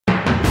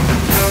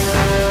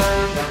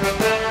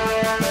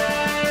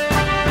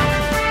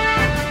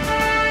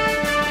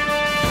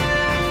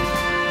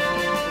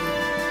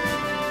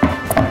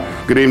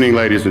Good evening,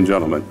 ladies and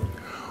gentlemen.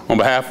 On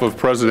behalf of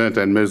President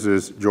and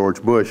Mrs.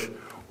 George Bush,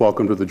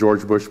 welcome to the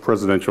George Bush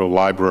Presidential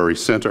Library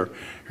Center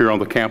here on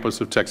the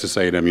campus of Texas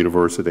A&M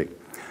University.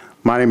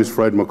 My name is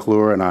Fred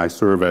McClure, and I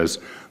serve as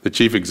the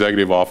Chief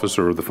Executive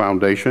Officer of the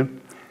Foundation.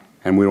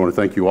 And we want to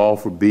thank you all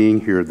for being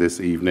here this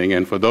evening.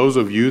 And for those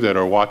of you that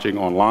are watching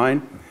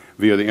online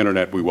via the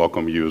internet, we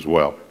welcome you as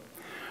well.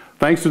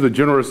 Thanks to the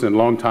generous and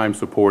longtime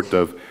support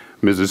of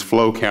Mrs.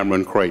 Flo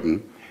Cameron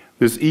Creighton,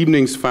 this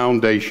evening's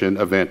foundation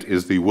event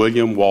is the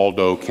William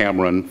Waldo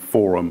Cameron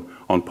Forum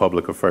on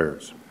Public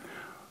Affairs.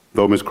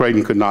 Though Ms.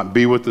 Creighton could not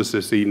be with us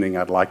this evening,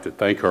 I'd like to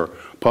thank her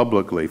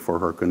publicly for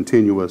her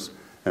continuous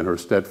and her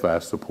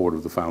steadfast support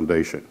of the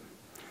foundation.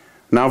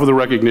 Now for the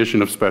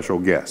recognition of special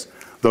guests.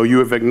 Though you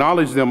have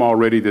acknowledged them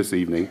already this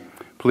evening,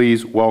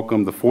 please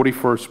welcome the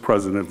 41st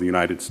President of the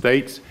United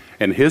States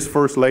and his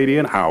First Lady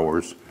and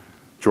ours,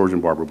 George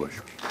and Barbara Bush.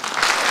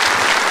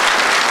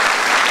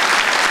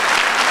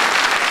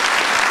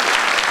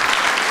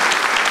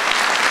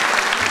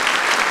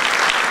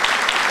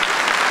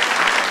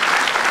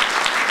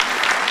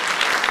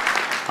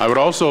 I would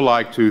also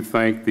like to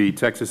thank the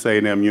Texas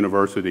A&M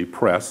University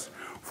Press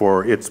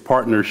for its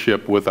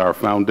partnership with our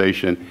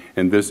foundation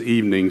in this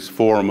evening's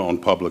Forum on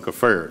Public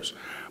Affairs.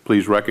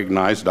 Please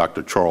recognize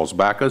Dr. Charles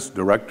Backus,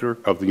 Director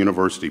of the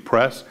University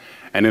Press,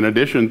 and in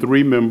addition,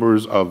 3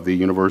 members of the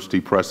University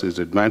Press's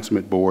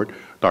Advancement Board,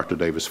 Dr.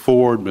 Davis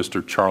Ford,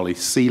 Mr. Charlie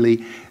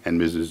Seeley, and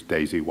Mrs.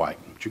 Daisy White.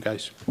 Would you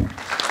guys?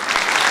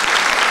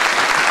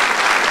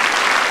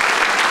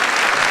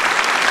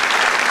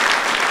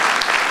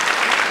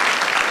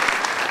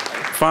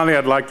 Finally,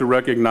 I'd like to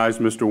recognize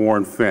Mr.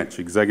 Warren Finch,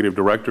 Executive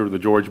Director of the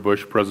George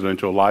Bush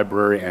Presidential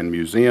Library and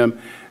Museum,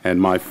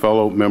 and my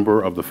fellow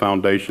member of the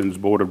Foundation's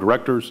Board of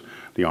Directors,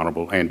 the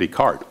Honorable Andy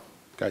Cart.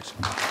 Guys.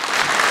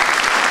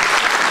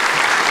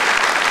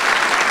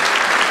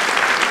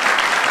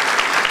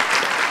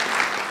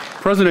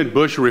 President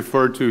Bush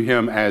referred to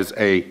him as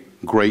a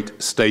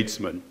great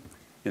statesman,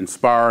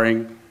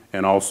 inspiring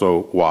and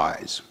also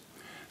wise.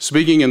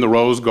 Speaking in the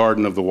Rose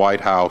Garden of the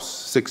White House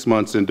 6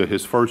 months into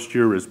his first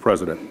year as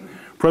president,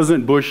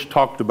 President Bush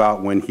talked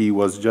about when he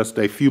was just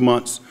a few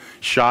months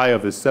shy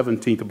of his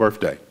 17th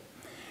birthday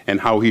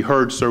and how he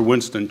heard Sir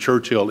Winston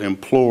Churchill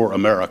implore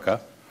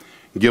America,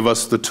 "Give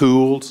us the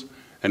tools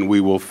and we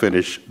will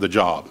finish the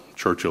job,"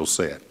 Churchill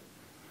said.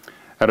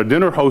 At a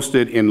dinner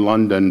hosted in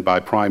London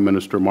by Prime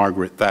Minister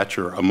Margaret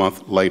Thatcher a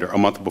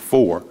month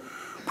before,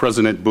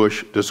 President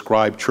Bush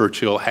described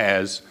Churchill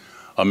as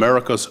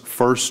America's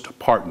first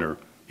partner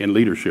in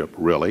leadership,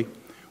 really,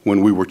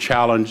 when we were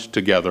challenged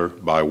together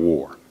by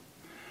war.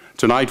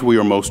 Tonight, we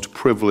are most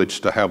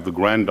privileged to have the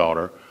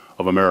granddaughter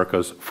of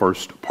America's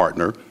first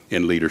partner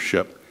in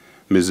leadership,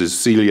 Mrs.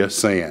 Celia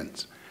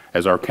Sandys,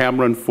 as our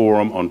Cameron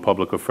Forum on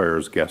Public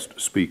Affairs guest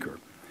speaker.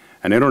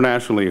 An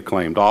internationally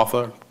acclaimed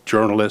author,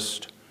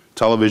 journalist,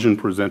 television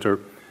presenter,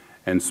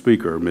 and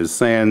speaker, Ms.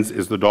 Sandys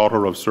is the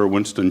daughter of Sir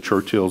Winston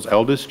Churchill's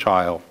eldest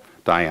child,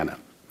 Diana.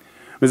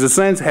 Mrs.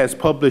 Sandys has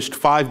published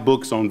 5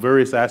 books on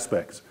various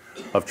aspects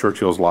of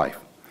Churchill's life.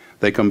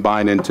 They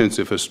combine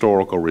intensive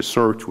historical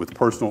research with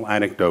personal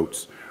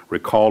anecdotes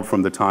recalled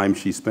from the time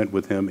she spent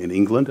with him in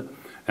England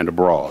and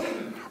abroad.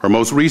 Her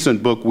most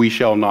recent book, We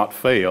Shall Not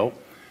Fail,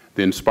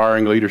 The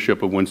Inspiring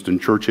Leadership of Winston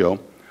Churchill,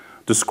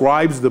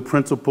 describes the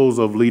principles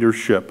of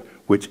leadership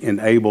which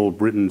enabled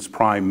Britain's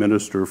Prime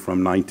Minister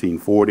from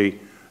 1940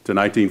 to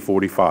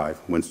 1945,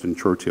 Winston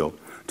Churchill,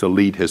 to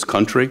lead his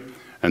country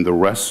and the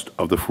rest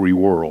of the free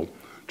world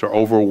to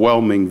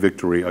overwhelming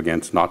victory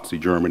against Nazi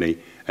Germany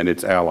and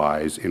its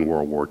allies in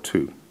World War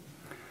II.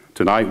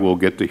 Tonight, we'll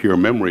get to hear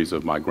memories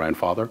of my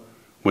grandfather,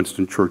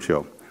 Winston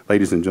Churchill.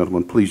 Ladies and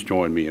gentlemen, please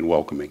join me in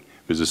welcoming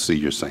Mrs.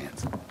 Celia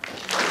Sandys.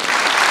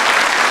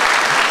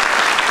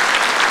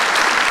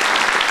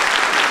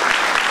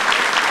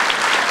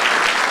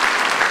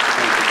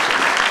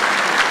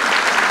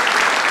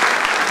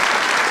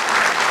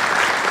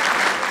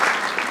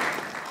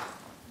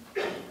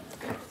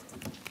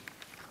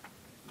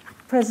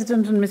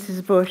 President and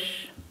Mrs.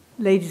 Bush,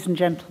 ladies and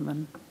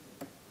gentlemen,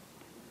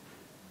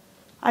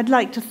 I'd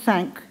like to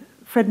thank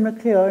Fred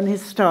McClure and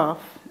his staff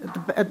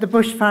at the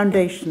Bush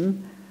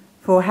Foundation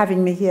for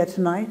having me here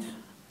tonight,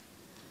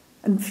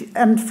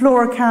 and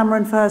Flora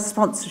Cameron for her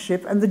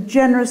sponsorship, and the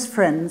generous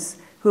friends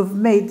who have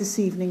made this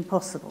evening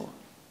possible.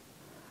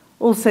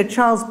 Also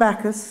Charles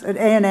Backus at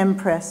A&M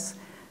Press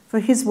for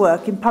his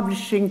work in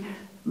publishing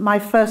my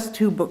first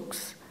 2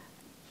 books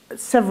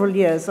several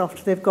years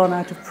after they've gone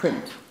out of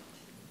print.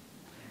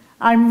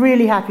 I'm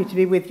really happy to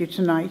be with you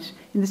tonight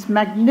in this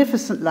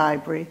magnificent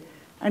library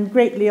and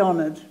greatly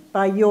honored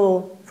by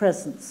your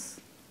presence,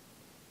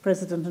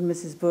 President and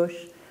Mrs. Bush.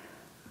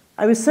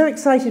 I was so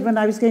excited when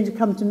I was going to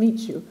come to meet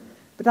you,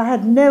 but I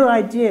had no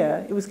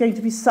idea it was going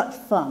to be such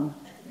fun.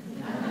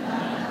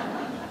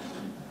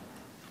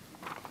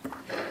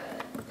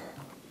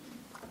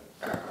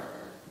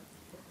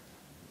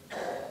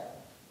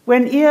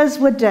 When ears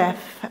were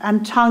deaf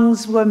and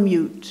tongues were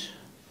mute,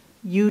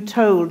 you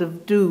told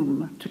of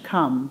doom to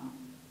come.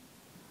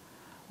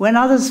 When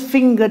others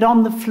fingered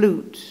on the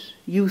flute,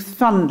 you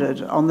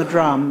thundered on the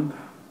drum.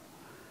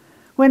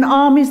 When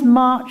armies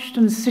marched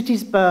and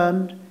cities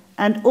burned,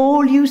 and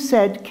all you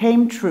said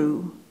came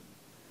true,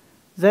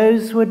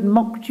 those who had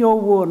mocked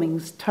your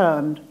warnings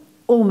turned,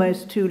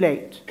 almost too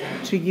late,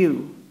 to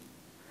you.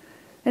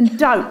 And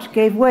doubt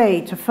gave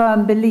way to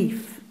firm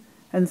belief,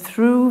 and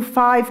through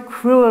 5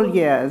 cruel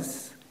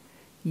years,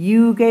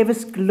 you gave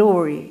us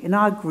glory in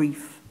our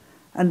grief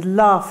and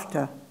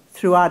laughter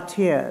through our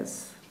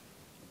tears.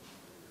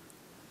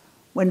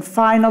 When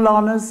final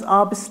honours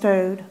are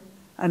bestowed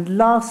and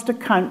last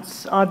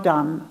accounts are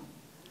done,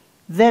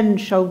 then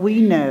shall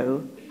we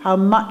know how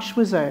much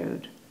was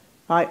owed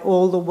by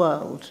all the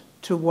world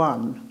to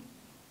one.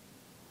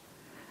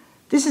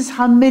 This is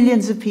how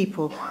millions of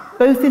people,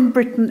 both in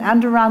Britain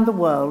and around the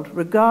world,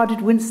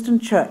 regarded Winston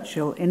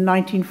Churchill in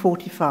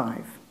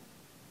 1945.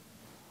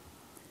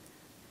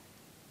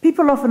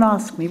 People often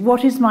ask me,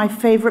 what is my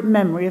favourite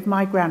memory of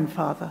my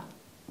grandfather?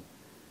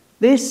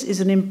 This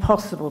is an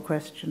impossible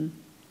question.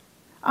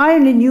 I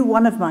only knew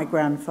one of my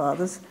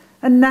grandfathers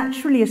and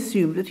naturally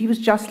assumed that he was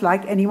just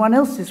like anyone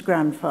else's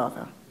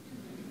grandfather.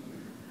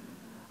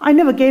 I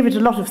never gave it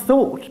a lot of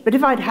thought, but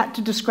if I'd had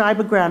to describe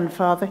a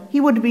grandfather, he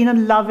would have been a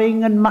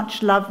loving and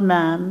much-loved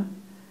man,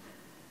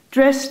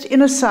 dressed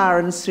in a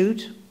siren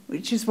suit,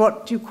 which is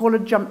what you call a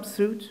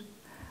jumpsuit.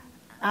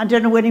 I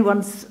don't know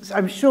anyone's,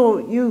 I'm sure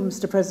you,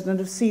 Mr. President,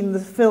 have seen the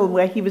film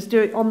where he was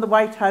doing, on the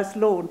White House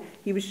lawn,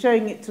 he was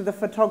showing it to the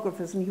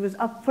photographers and he was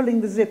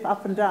pulling the zip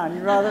up and down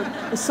in rather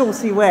a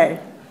saucy way.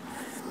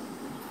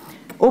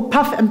 Or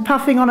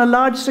puffing on a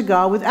large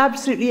cigar with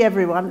absolutely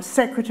everyone,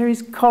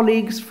 secretaries,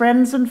 colleagues,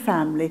 friends and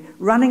family,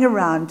 running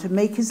around to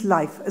make his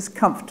life as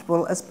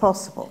comfortable as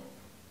possible.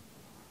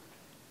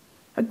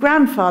 A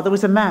grandfather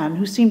was a man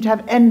who seemed to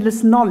have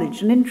endless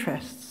knowledge and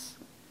interests,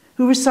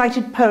 who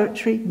recited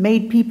poetry,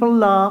 made people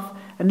laugh,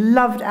 and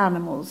loved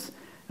animals,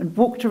 and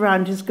walked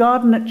around his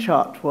garden at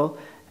Chartwell,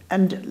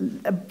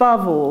 and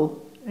above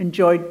all,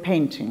 enjoyed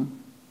painting.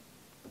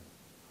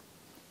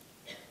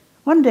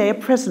 One day a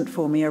present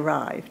for me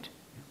arrived,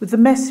 with the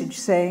message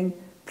saying,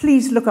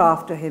 "Please look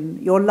after him,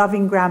 your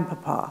loving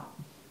grandpapa."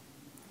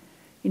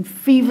 In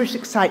feverish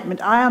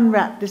excitement, I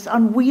unwrapped this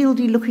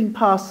unwieldy-looking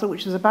parcel,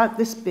 which was about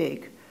this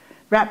big,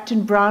 wrapped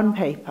in brown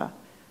paper,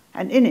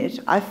 and in it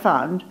I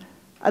found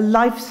a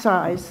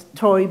life-size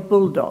toy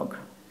bulldog.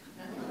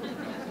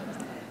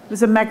 It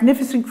was a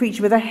magnificent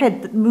creature with a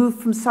head that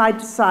moved from side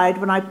to side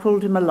when I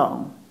pulled him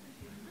along.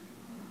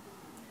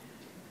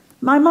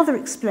 My mother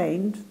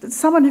explained that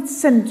someone had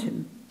sent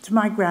him to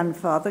my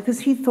grandfather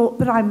because he thought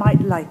that I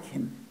might like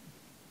him.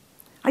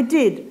 I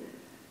did,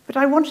 but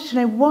I wanted to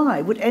know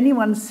why would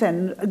anyone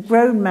send a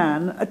grown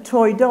man a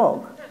toy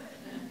dog,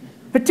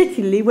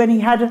 particularly when he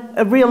had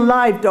a real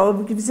live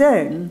dog of his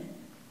own.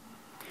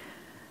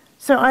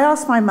 So I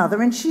asked my mother,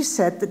 and she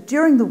said that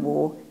during the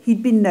war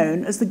he'd been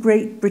known as the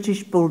Great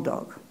British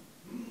Bulldog.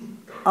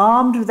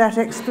 Armed with that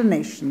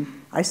explanation,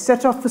 I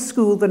set off for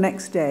school the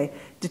next day,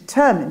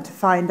 determined to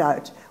find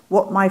out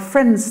what my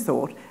friends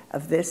thought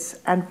of this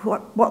and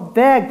what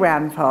their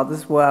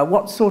grandfathers were,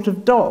 what sort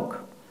of dog.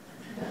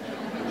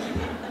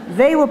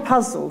 They were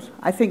puzzled.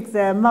 I think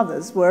their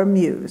mothers were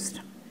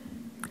amused.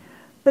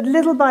 But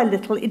little by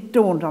little it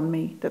dawned on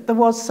me that there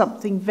was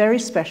something very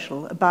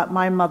special about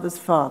my mother's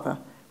father,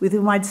 with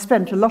whom I'd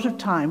spent a lot of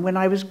time when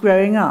I was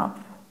growing up.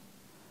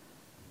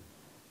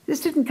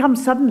 This didn't come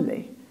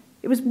suddenly.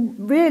 It was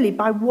really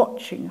by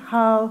watching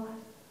how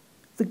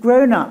the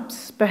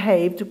grown-ups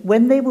behaved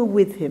when they were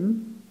with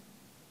him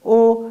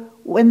or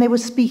when they were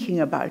speaking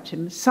about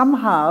him.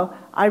 Somehow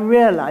I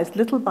realized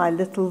little by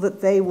little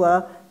that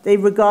they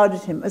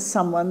regarded him as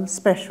someone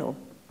special.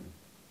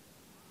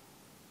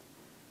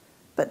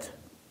 But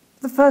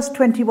the first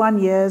 21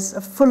 years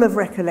are full of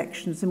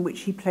recollections in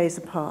which he plays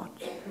a part.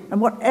 And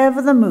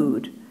whatever the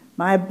mood,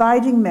 my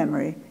abiding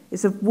memory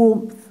is of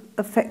warmth,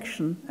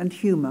 affection, and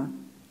humour.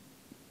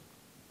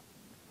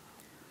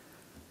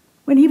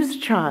 When he was a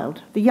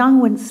child, the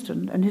young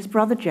Winston and his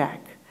brother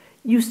Jack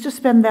used to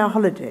spend their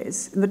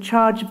holidays in the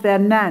charge of their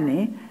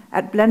nanny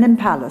at Blenheim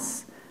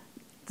Palace,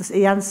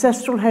 the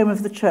ancestral home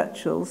of the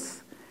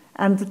Churchills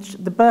and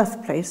the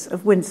birthplace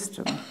of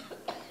Winston.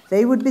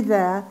 They would be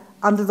there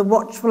under the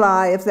watchful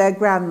eye of their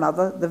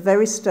grandmother, the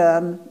very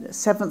stern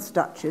 7th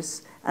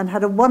Duchess, and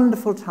had a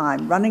wonderful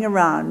time running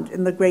around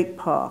in the great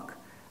park.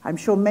 I'm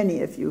sure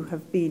many of you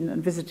have been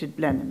and visited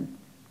Blenheim.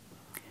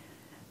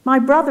 My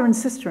brother and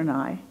sister and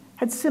I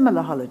had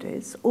similar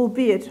holidays,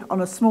 albeit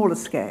on a smaller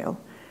scale,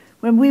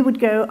 when we would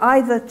go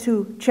either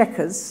to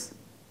Chequers,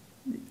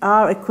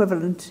 our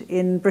equivalent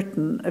in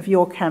Britain of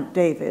your Camp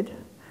David,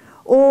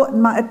 or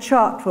at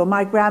Chartwell,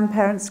 my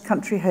grandparents'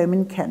 country home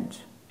in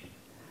Kent.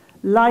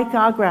 Like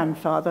our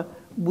grandfather,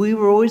 we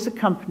were always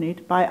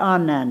accompanied by our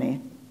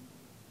nanny.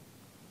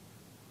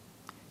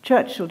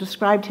 Churchill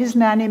described his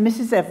nanny,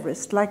 Mrs.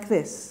 Everest, like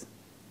this.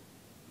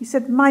 He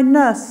said, "My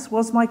nurse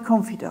was my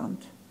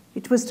confidant.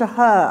 It was to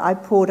her I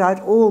poured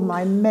out all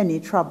my many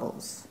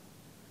troubles."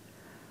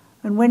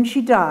 And when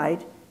she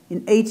died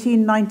in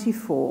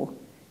 1894,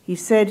 he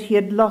said he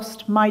had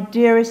lost my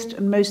dearest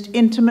and most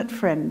intimate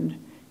friend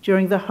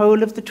during the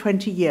whole of the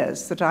 20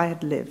 years that I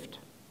had lived.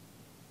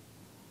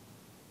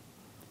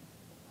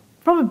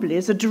 Probably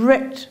as a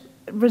direct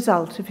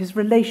result of his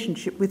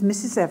relationship with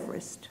Mrs.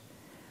 Everest,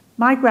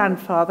 my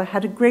grandfather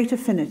had a great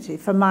affinity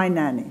for my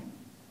nanny,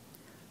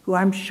 who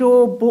I'm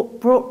sure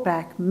brought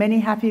back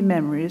many happy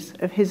memories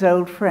of his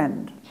old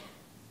friend.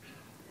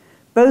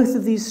 Both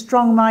of these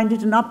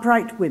strong-minded and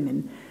upright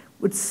women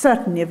would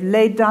certainly have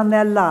laid down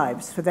their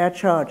lives for their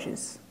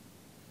charges.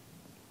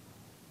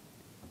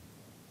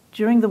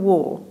 During the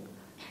war,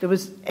 there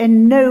was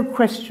no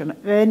question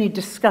of any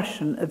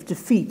discussion of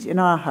defeat in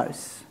our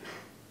house.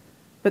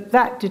 But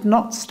that did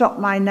not stop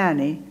my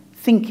nanny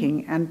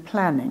thinking and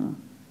planning.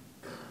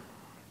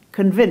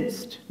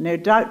 Convinced, no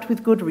doubt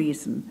with good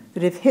reason,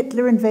 that if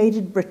Hitler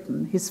invaded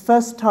Britain, his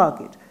first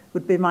target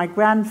would be my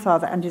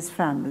grandfather and his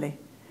family,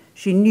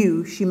 she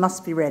knew she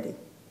must be ready.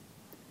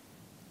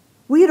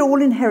 We had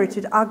all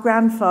inherited our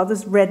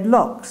grandfather's red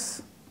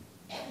locks.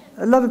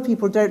 A lot of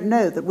people don't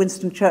know that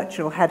Winston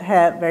Churchill had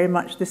hair very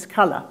much this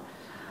colour,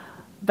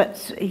 but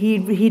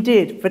he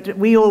did, but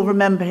we all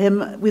remember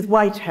him with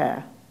white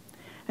hair.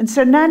 And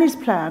so Nanny's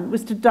plan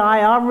was to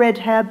dye our red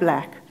hair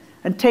black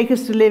and take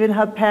us to live in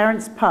her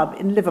parents' pub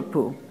in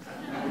Liverpool.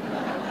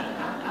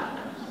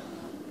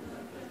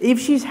 If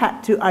she's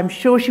had to, I'm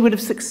sure she would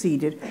have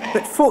succeeded,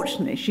 but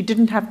fortunately she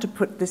didn't have to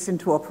put this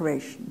into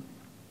operation.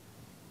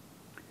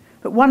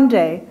 But one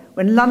day,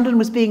 when London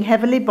was being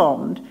heavily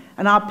bombed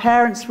and our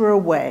parents were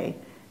away,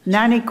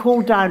 Nanny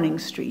called Downing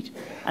Street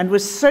and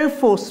was so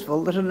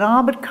forceful that an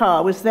armoured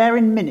car was there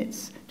in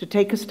minutes to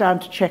take us down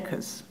to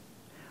Chequers.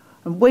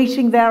 And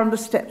waiting there on the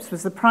steps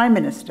was the Prime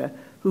Minister,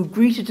 who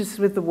greeted us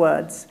with the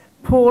words,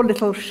 "Poor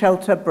little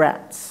shelter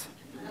brats."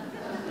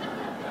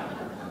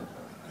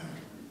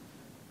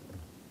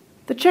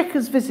 The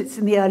Chequers visits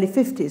in the early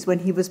 50s, when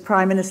he was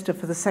Prime Minister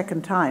for the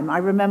second time, I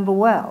remember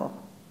well.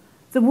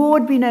 The war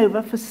had been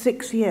over for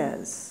 6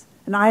 years,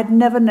 and I had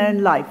never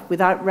known life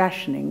without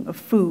rationing of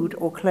food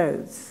or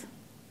clothes.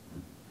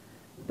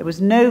 There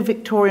was no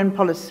Victorian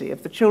policy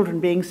of the children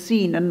being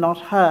seen and not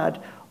heard,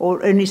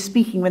 or only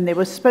speaking when they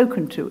were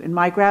spoken to in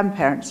my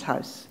grandparents'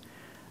 house.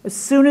 As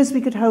soon as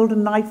we could hold a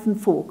knife and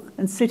fork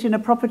and sit in a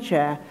proper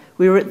chair,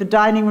 we were at the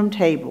dining room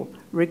table,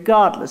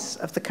 regardless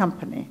of the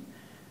company.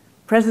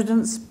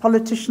 Presidents,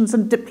 politicians,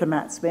 and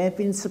diplomats may have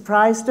been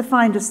surprised to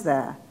find us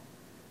there,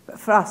 but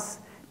for us,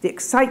 the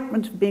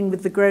excitement of being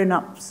with the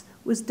grown-ups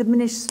was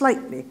diminished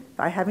slightly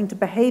by having to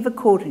behave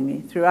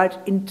accordingly throughout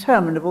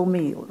interminable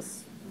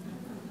meals.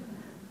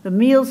 The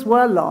meals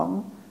were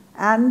long,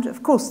 and,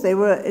 of course, they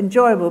were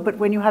enjoyable, but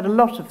when you had a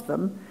lot of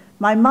them,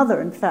 my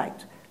mother, in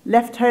fact,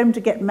 left home to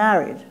get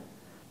married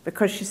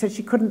because she said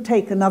she couldn't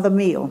take another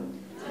meal.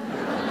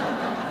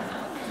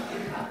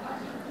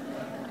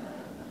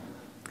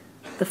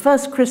 The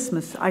first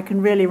Christmas I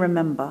can really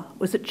remember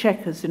was at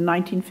Chequers in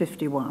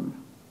 1951.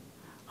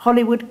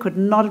 Hollywood could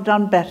not have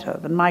done better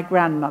than my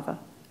grandmother,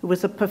 who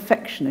was a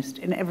perfectionist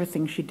in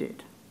everything she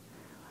did.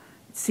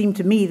 It seemed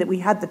to me that we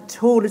had the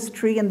tallest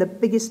tree and the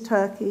biggest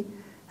turkey,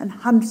 and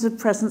hundreds of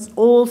presents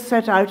all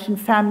set out in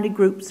family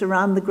groups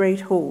around the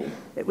Great Hall.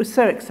 It was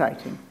so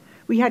exciting.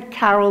 We had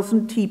carols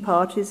and tea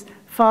parties,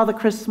 Father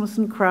Christmas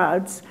and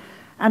crowds,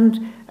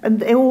 and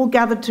they all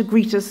gathered to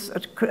greet us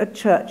at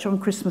church on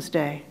Christmas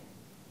Day.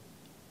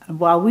 And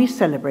while we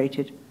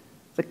celebrated,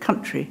 the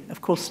country,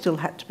 of course, still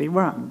had to be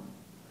run.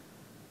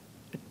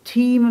 A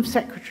team of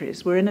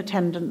secretaries were in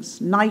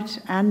attendance night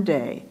and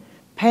day,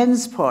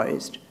 pens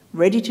poised,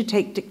 ready to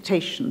take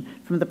dictation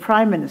from the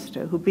Prime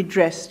Minister, who'd be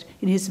dressed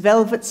in his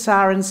velvet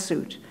sarin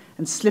suit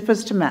and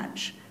slippers to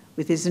match,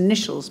 with his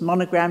initials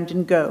monogrammed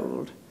in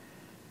gold.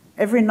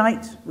 Every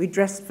night we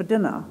dressed for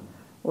dinner,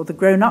 or the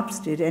grown-ups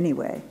did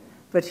anyway,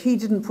 but he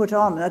didn't put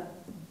on a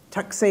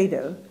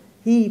tuxedo.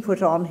 He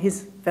put on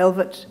his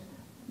velvet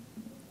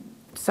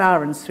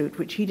sarin suit,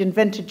 which he'd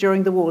invented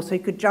during the war so he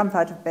could jump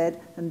out of bed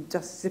and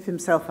just zip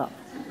himself up.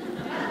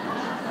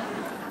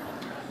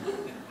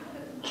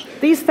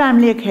 These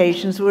family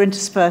occasions were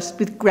interspersed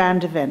with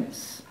grand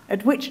events,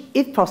 at which,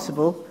 if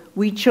possible,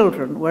 we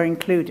children were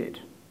included.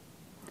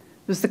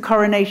 There was the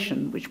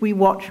coronation, which we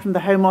watched from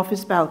the Home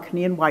Office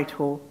balcony in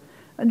Whitehall,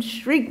 and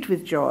shrieked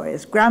with joy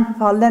as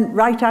Grandpapa leant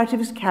right out of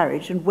his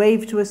carriage and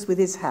waved to us with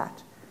his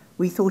hat.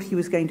 We thought he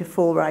was going to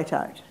fall right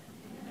out.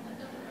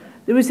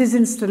 There was his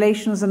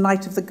installation as a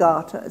Knight of the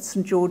Garter at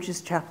St.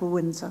 George's Chapel,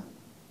 Windsor.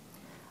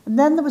 And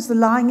then there was the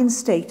lying in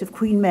state of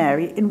Queen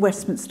Mary in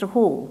Westminster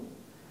Hall.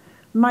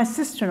 My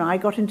sister and I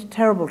got into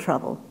terrible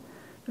trouble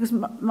because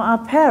our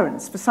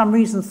parents, for some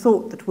reason,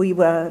 thought that we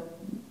were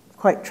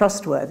quite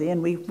trustworthy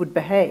and we would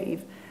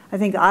behave. I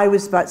think I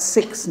was about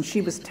 6 and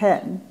she was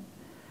 10.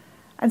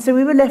 And so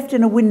we were left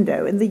in a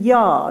window in the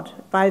yard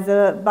by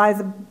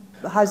the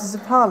Houses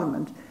of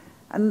Parliament,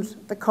 and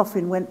the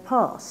coffin went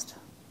past.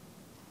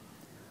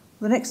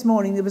 The next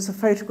morning there was a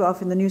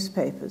photograph in the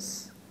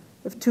newspapers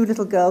of 2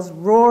 little girls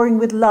roaring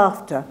with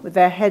laughter with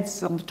their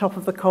heads on the top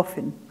of the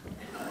coffin.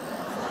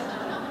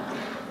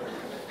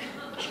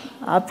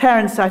 Our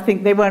parents, I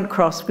think, they weren't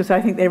cross because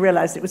I think they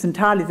realized it was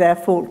entirely their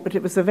fault, but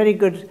it was a very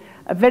good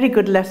a very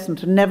good lesson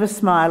to never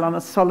smile on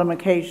a solemn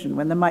occasion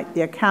when there might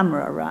be a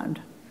camera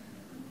around.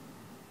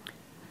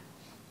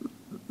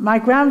 My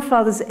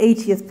grandfather's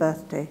 80th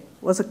birthday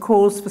was a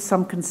cause for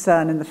some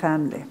concern in the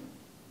family.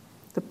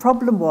 The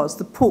problem was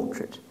the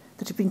portrait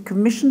that had been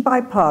commissioned by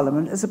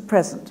Parliament as a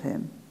present to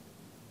him.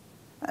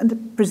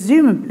 And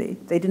presumably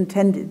they'd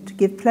intended to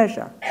give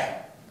pleasure.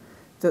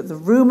 That the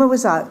rumour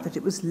was out that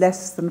it was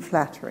less than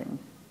flattering.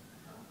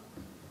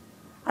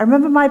 I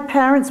remember my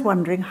parents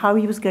wondering how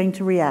he was going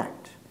to react,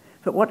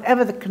 but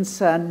whatever the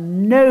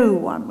concern, no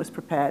one was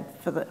prepared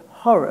for the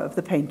horror of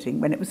the painting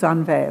when it was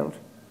unveiled.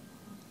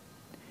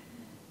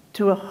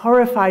 To a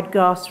horrified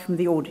gasp from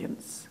the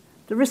audience,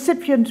 the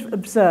recipient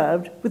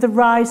observed, with a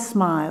wry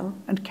smile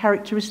and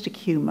characteristic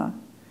humour,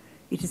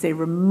 "It is a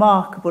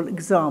remarkable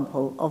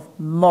example of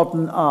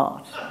modern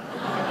art."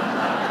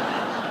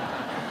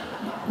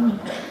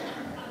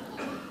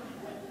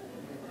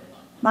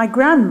 My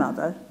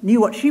grandmother knew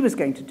what she was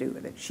going to do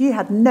with it. She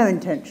had no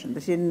intention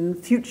that in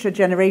future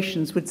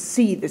generations would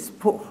see this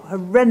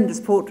horrendous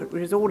portrait,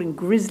 which is all in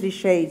grisly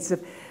shades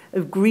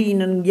of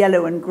green and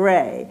yellow and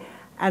grey,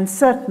 and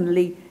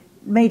certainly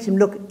made him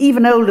look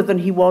even older than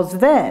he was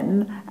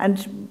then,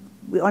 and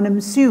one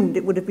assumed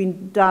it would have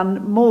been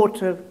done more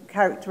to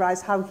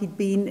characterise how he'd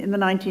been in the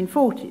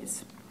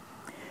 1940s.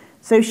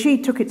 So she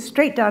took it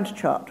straight down to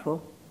Chartwell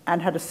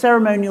and had a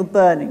ceremonial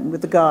burning with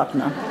the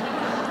gardener.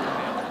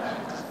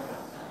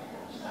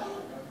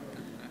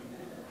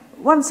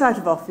 Once out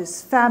of office,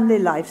 family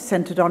life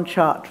centred on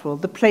Chartwell,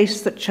 the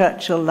place that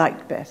Churchill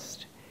liked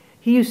best.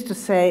 He used to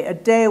say, "A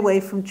day away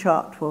from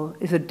Chartwell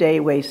is a day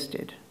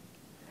wasted."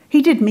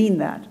 He did mean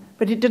that,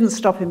 but it didn't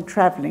stop him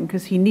travelling,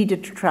 because he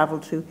needed to travel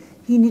too.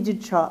 He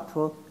needed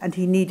Chartwell and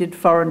he needed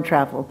foreign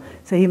travel.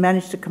 So he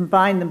managed to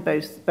combine them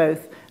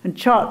both, and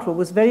Chartwell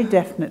was very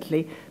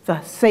definitely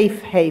the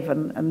safe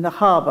haven and the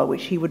harbour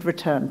which he would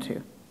return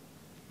to.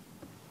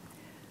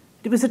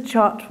 It was at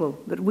Chartwell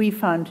that we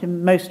found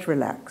him most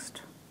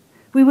relaxed.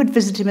 We would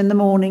visit him in the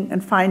morning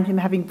and find him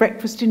having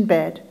breakfast in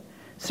bed,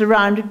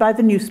 surrounded by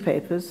the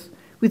newspapers,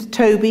 with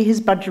Toby,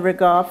 his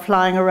budgerigar,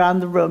 flying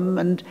around the room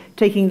and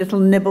taking little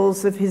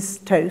nibbles of his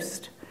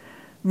toast,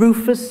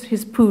 Rufus,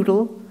 his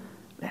poodle,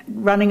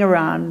 running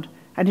around,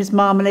 and his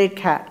marmalade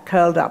cat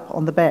curled up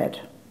on the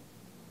bed.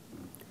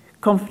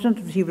 Confident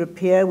that he would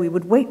appear, we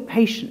would wait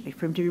patiently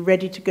for him to be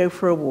ready to go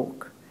for a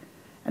walk,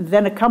 and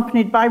then,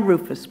 accompanied by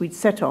Rufus, we'd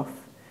set off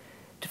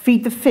to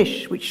feed the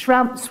fish which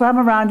swam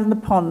around in the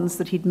ponds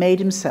that he'd made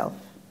himself.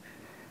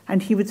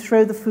 And he would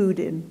throw the food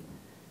in,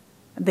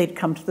 and they'd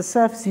come to the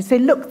surface. He'd say,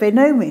 "Look, they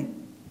know me."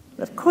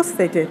 Of course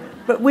they did,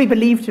 but we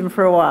believed him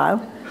for a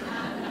while.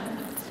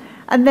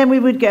 And then we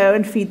would go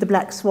and feed the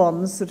black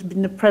swans that had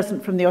been a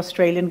present from the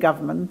Australian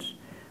government.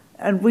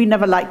 And we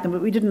never liked them,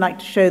 but we didn't like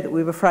to show that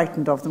we were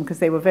frightened of them because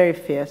they were very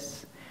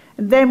fierce.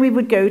 And then we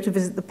would go to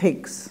visit the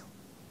pigs.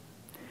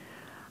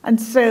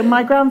 And so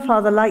my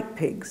grandfather liked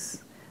pigs.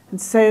 And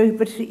so,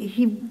 but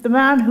the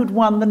man who'd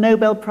won the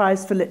Nobel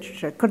Prize for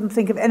Literature couldn't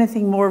think of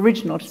anything more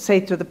original to say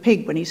to the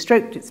pig when he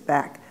stroked its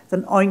back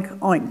than "oink,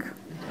 oink."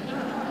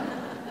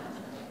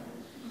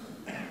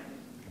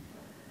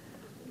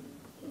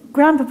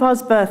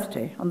 Grandpapa's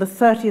birthday on the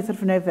 30th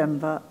of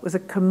November was a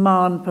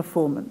command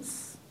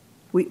performance.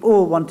 We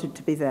all wanted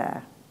to be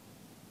there.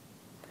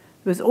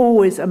 There was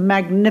always a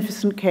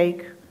magnificent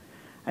cake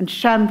and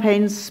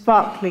champagne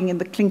sparkling in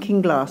the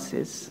clinking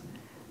glasses,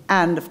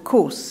 and, of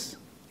course,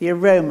 the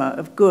aroma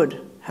of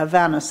good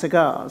Havana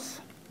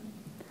cigars.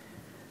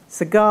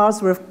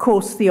 Cigars were, of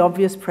course, the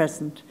obvious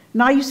present,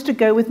 and I used to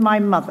go with my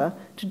mother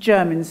to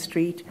Jermyn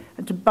Street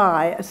and to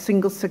buy a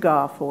single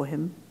cigar for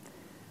him.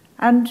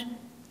 And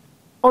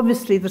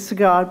obviously the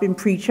cigar had been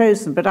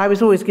pre-chosen, but I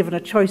was always given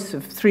a choice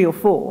of 3 or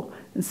 4,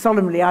 and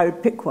solemnly I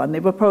would pick one. They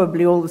were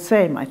probably all the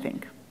same, I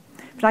think.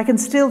 But I can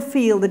still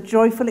feel the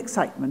joyful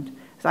excitement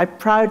as I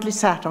proudly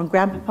sat on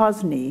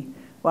Grandpapa's knee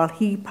while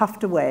he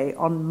puffed away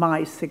on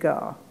my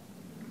cigar.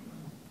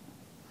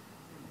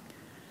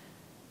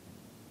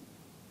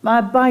 My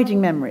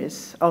abiding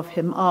memories of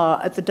him are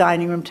at the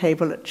dining room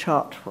table at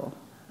Chartwell,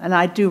 and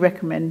I do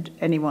recommend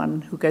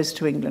anyone who goes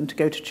to England to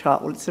go to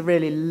Chartwell. It's a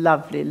really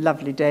lovely,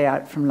 lovely day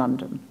out from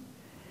London.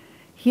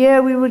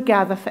 Here we would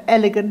gather for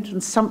elegant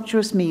and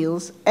sumptuous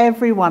meals,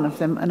 every one of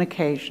them an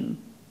occasion.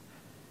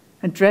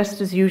 And dressed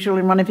as usual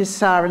in one of his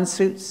siren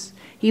suits,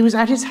 he was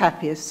at his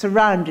happiest,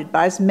 surrounded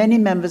by as many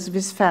members of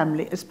his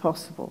family as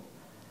possible.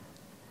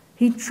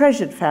 He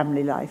treasured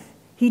family life.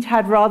 He'd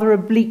had rather a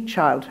bleak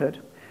childhood,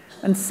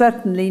 and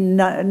certainly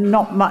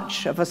not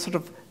much of a sort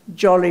of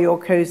jolly or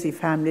cosy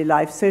family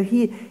life. So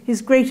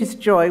his greatest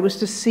joy was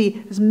to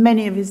see as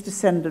many of his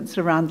descendants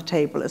around the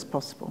table as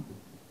possible.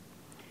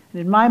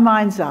 And in my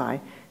mind's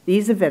eye,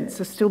 these events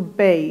are still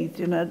bathed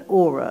in an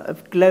aura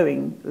of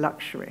glowing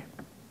luxury.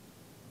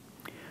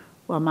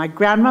 While my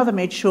grandmother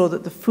made sure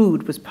that the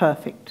food was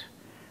perfect,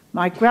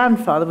 my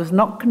grandfather was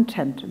not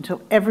content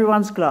until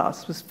everyone's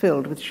glass was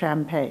filled with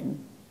champagne.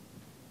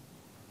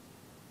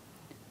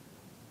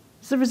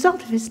 As a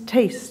result of his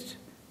taste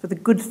for the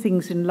good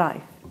things in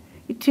life,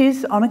 It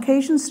is on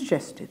occasion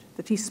suggested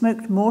that he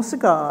smoked more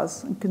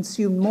cigars and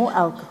consumed more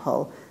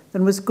alcohol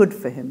than was good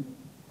for him.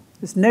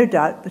 There's no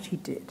doubt that he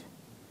did.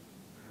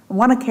 On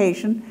one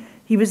occasion,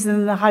 he was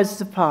in the Houses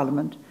of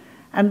Parliament,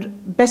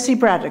 and Bessie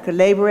Braddock, a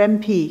Labour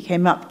MP,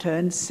 came up to her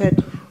and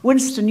said,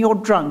 "Winston, you're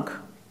drunk."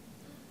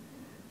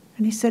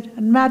 And he said,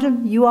 "And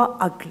madam, you are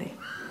ugly."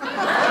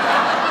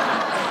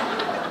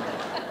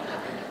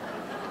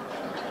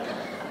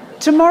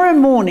 "Tomorrow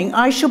morning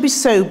I shall be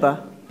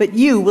sober, but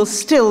you will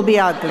still be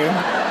ugly."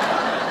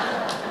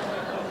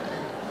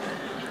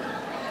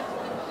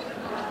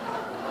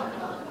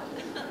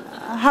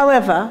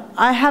 However,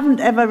 I haven't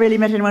ever really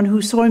met anyone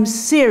who saw him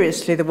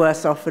seriously the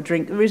worse off for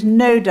drink. There is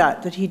no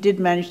doubt that he did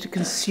manage to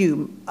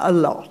consume a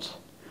lot.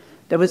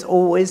 There was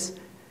always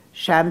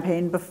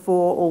champagne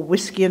before, or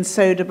whiskey and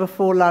soda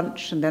before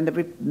lunch, and then there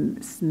were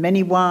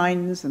many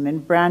wines, and then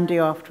brandy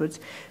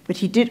afterwards. But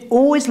he did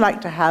always like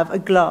to have a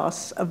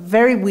glass of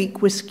very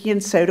weak whiskey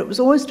and soda. It was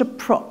almost a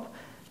prop,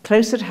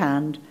 close at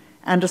hand,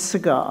 and a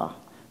cigar.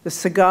 The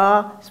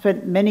cigar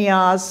spent many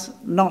hours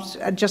not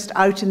just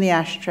out in the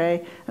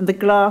ashtray, and the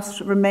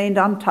glass remained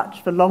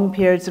untouched for long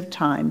periods of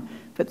time,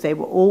 but they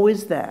were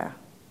always there.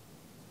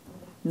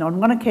 And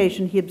on one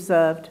occasion he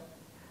observed,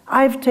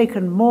 "I've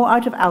taken more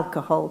out of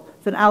alcohol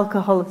than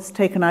alcohol has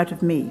taken out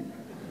of me."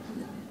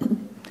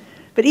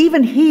 But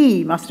even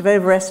he must have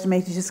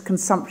overestimated his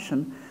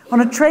consumption. On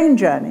a train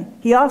journey,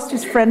 he asked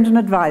his friend and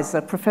advisor,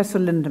 Professor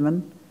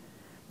Lindemann,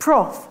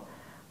 "Prof,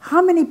 how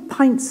many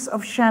pints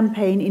of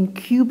champagne in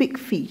cubic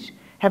feet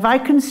have I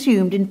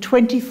consumed in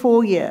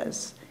 24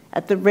 years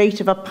at the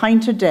rate of a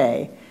pint a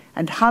day,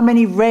 and how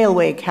many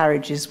railway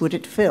carriages would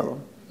it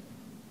fill?"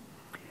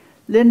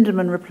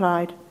 Lindemann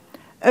replied,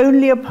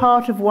 "Only a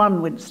part of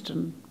one,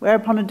 Winston,"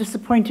 whereupon a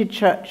disappointed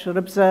Churchill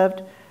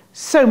observed,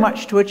 "So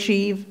much to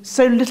achieve,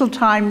 so little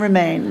time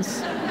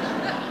remains."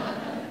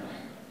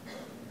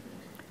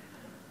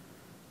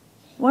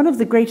 One of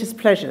the greatest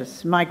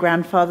pleasures in my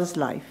grandfather's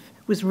life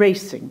was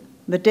racing.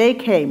 The day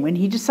came when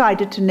he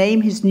decided to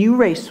name his new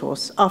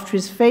racehorse after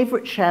his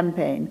favourite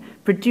champagne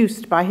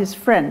produced by his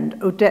friend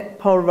Odette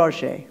Paul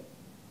Roger.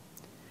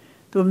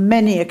 There were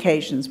many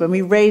occasions when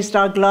we raised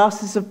our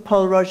glasses of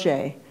Paul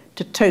Roger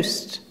to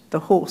toast the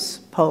horse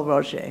Paul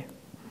Roger.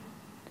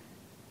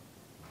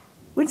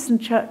 Winston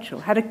Churchill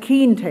had a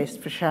keen taste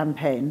for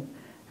champagne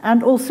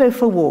and also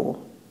for war.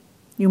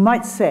 You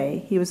might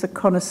say he was a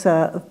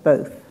connoisseur of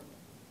both.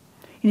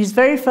 In his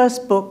very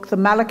first book, The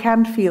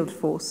Malakand Field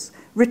Force,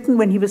 written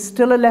when he was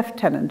still a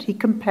lieutenant, he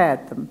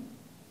compared them.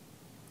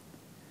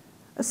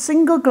 A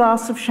single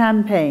glass of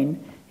champagne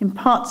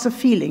imparts a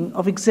feeling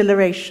of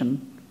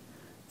exhilaration.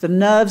 The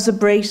nerves are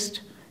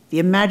braced, the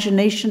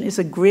imagination is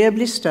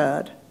agreeably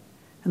stirred,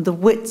 and the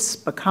wits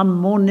become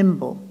more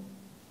nimble.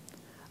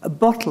 A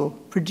bottle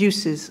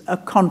produces a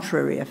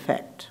contrary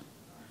effect.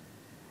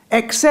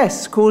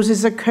 Excess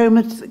causes a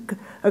comatose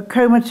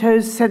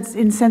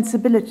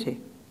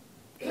insensibility.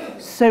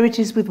 So it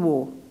is with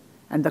war,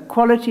 and the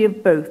quality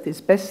of both is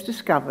best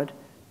discovered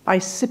by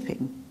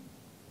sipping.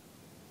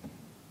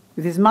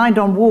 With his mind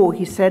on war,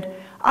 he said,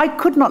 "I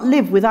could not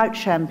live without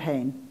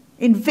champagne.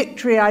 In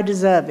victory I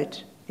deserve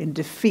it, in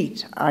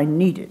defeat I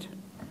need it."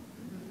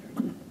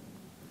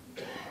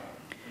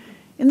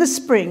 In the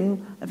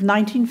spring of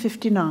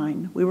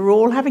 1959, we were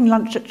all having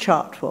lunch at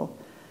Chartwell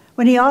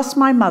when he asked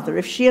my mother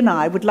if she and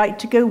I would like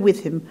to go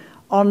with him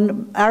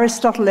on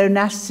Aristotle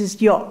Onassis's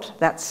yacht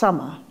that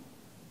summer.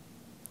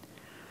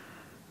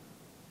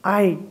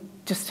 I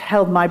just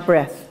held my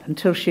breath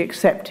until she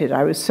accepted.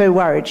 I was so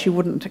worried she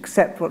wouldn't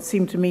accept what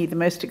seemed to me the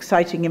most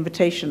exciting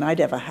invitation I'd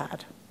ever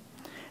had.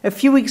 A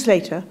few weeks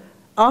later,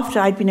 after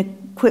I'd been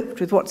equipped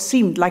with what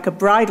seemed like a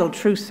bridal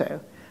trousseau,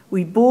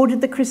 we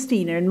boarded the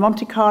Christina in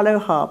Monte Carlo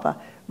harbour,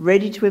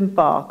 ready to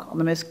embark on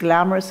the most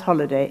glamorous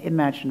holiday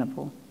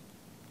imaginable.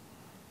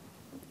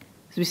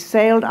 As we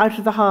sailed out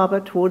of the harbour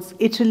towards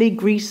Italy,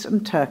 Greece,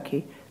 and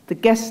Turkey, the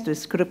guest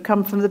list could have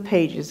come from the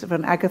pages of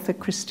an Agatha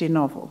Christie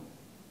novel.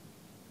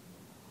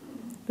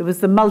 There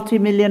was the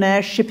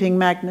multi-millionaire shipping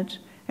magnate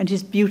and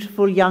his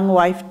beautiful young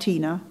wife,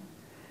 Tina.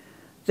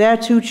 Their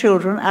two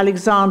children,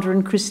 Alexander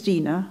and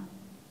Christina,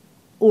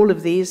 all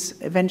of these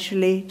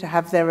eventually to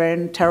have their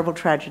own terrible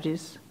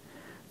tragedies.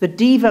 The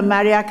diva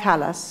Maria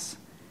Callas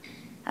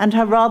and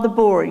her rather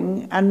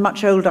boring and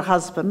much older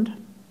husband.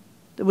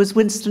 There was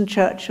Winston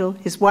Churchill,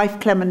 his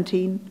wife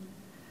Clementine,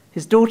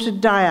 his daughter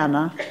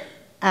Diana,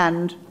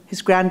 and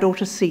his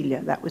granddaughter Celia.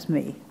 That was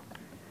me.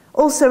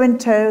 Also in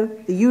tow,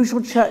 the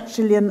usual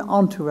Churchillian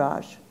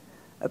entourage,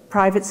 a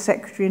private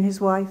secretary and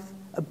his wife,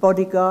 a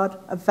bodyguard,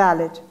 a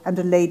valet, and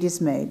a lady's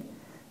maid.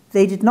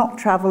 They did not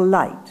travel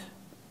light,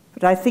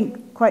 but I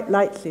think quite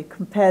lightly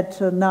compared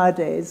to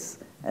nowadays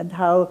and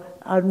how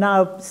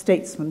now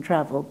statesmen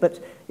travel,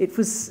 but it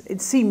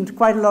seemed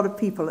quite a lot of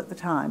people at the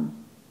time.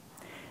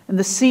 And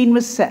the scene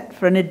was set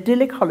for an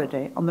idyllic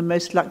holiday on the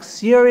most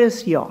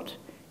luxurious yacht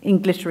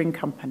in glittering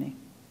company.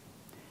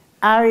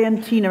 Ari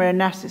and Tina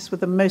Onassis were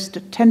the most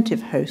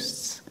attentive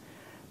hosts.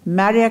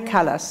 Maria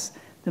Callas,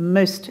 the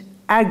most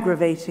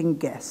aggravating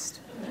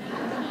guest.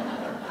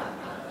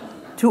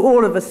 to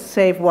all of us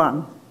save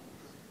one.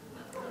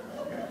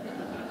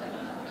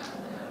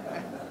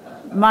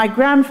 My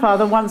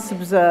grandfather once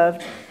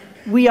observed,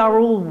 "We are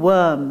all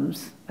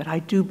worms, but I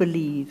do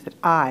believe that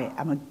I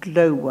am a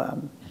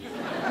glowworm."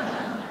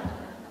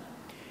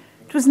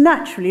 It was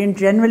naturally and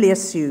generally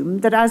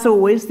assumed that, as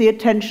always, the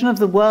attention of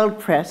the world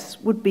press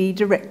would be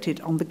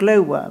directed on the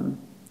glowworm.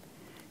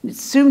 It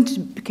soon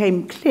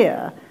became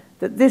clear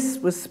that this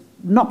was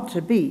not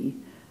to be.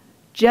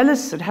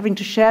 Jealous at having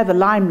to share the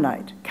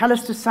limelight,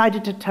 Callas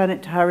decided to turn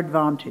it to her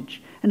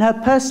advantage, and her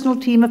personal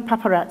team of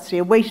paparazzi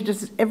awaited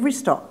us at every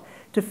stop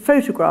to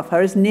photograph her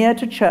as near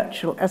to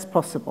Churchill as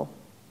possible.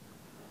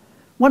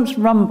 Once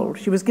rumbled,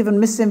 she was given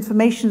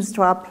misinformation as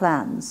to our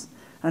plans,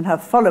 and her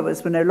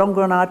followers were no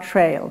longer on our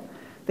trail.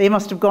 They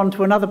must have gone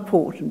to another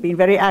port and been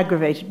very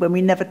aggravated when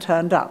we never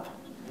turned up.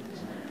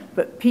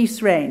 But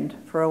peace reigned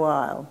for a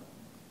while.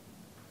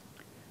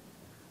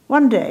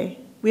 One day,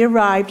 we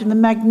arrived in the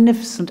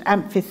magnificent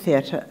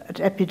amphitheatre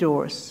at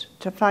Epidaurus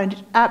to find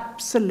it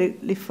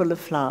absolutely full of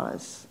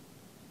flowers.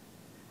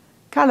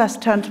 Callas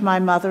turned to my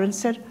mother and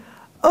said,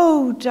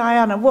 "Oh,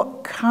 Diana,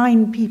 what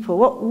kind people,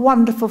 what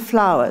wonderful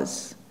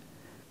flowers.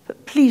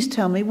 But please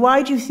tell me,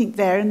 why do you think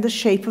they're in the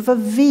shape of a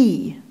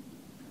V?"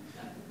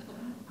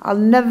 I'll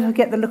never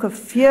forget the look of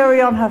fury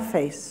on her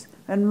face,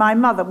 and my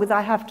mother, with,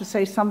 I have to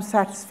say, some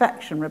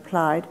satisfaction,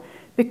 replied,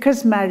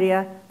 "Because,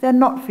 Maria, they're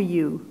not for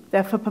you,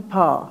 they're for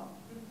Papa."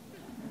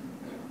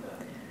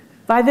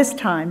 By this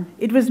time,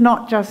 it was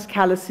not just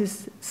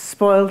Callas's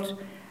spoilt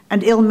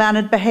and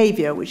ill-mannered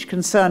behavior which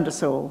concerned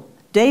us all.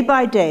 Day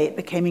by day, it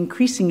became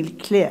increasingly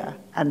clear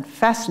and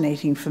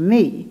fascinating for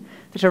me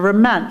that a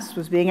romance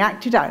was being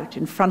acted out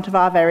in front of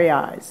our very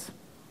eyes.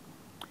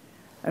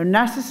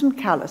 Onassis and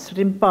Callas had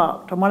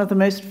embarked on one of the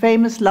most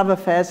famous love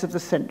affairs of the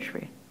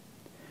century.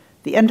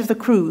 At the end of the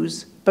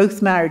cruise,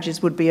 both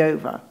marriages would be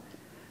over,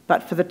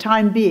 but for the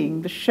time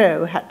being, the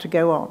show had to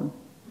go on.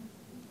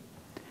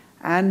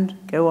 And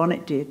go on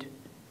it did.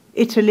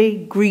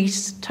 Italy,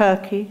 Greece,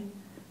 Turkey,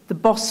 the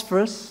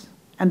Bosphorus,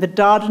 and the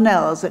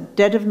Dardanelles at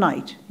dead of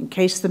night in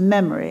case the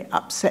memory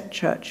upset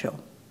Churchill.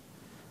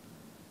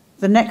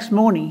 The next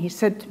morning he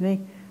said to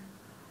me,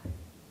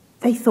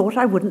 "They thought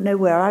I wouldn't know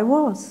where I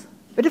was."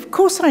 But of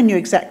course I knew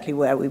exactly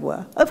where we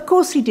were. Of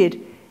course he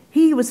did.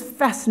 He was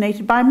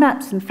fascinated by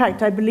maps. In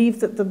fact, I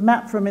believe that the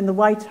map room in the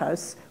White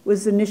House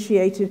was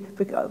initiated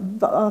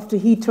after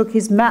he took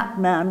his map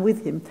man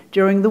with him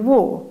during the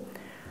war.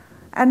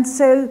 And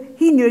so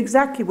he knew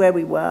exactly where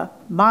we were,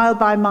 mile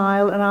by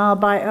mile and hour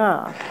by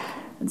hour.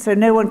 And so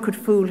no one could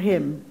fool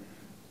him.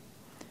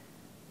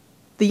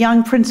 The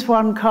young Prince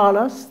Juan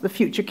Carlos, the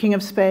future King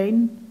of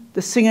Spain,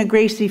 the singer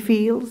Gracie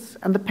Fields,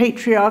 and the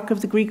patriarch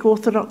of the Greek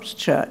Orthodox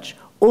Church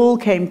all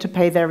came to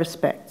pay their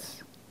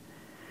respects.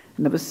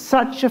 And there was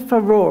such a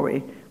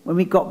furore when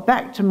we got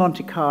back to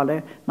Monte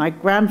Carlo, my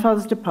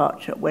grandfather's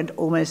departure went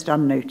almost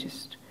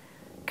unnoticed.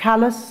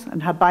 Callas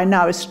and her by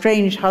now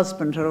estranged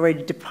husband had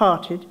already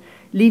departed,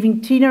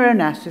 leaving Tina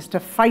Onassis to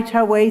fight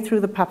her way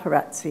through the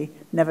paparazzi,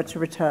 never to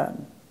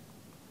return.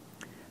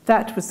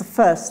 That was the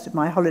first of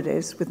my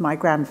holidays with my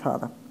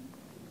grandfather.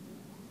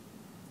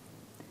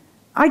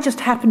 I just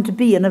happened to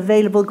be an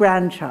available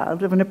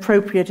grandchild of an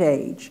appropriate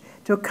age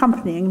to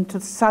accompany him to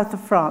the south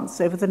of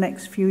France over the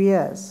next few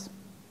years.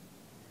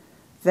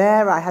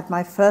 There I had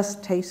my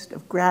first taste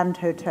of grand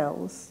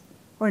hotels,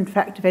 or in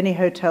fact of any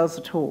hotels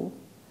at all.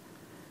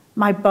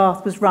 My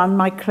bath was run,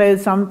 my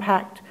clothes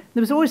unpacked.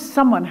 There was always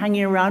someone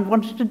hanging around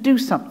wanting to do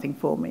something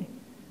for me.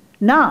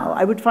 Now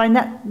I would find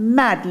that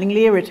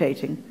maddeningly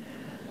irritating.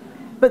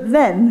 But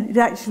then it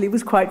actually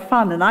was quite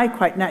fun, and I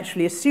quite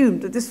naturally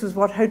assumed that this was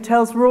what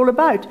hotels were all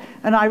about,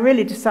 and I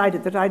really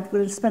decided that I'd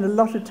going to spend a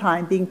lot of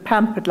time being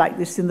pampered like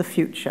this in the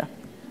future.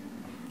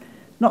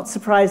 Not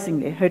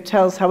surprisingly,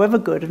 hotels, however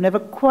good, have never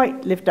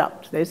quite lived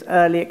up to those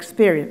early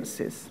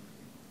experiences.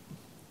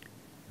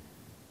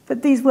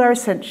 But these were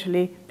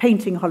essentially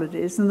painting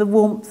holidays in the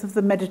warmth of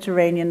the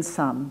Mediterranean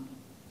sun.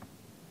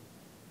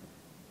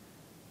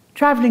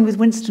 Travelling with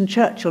Winston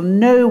Churchill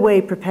no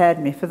way prepared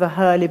me for the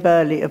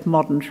hurly-burly of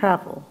modern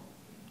travel.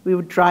 We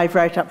would drive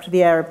right up to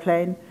the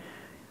aeroplane,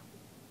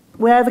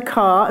 where the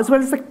car, as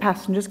well as the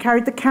passengers,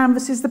 carried the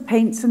canvases, the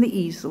paints and the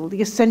easel,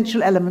 the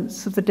essential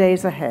elements of the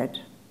days ahead.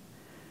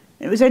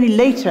 It was only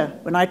later,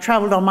 when I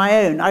travelled on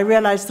my own, I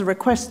realised the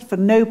request for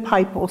no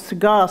pipe or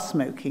cigar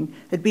smoking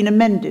had been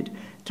amended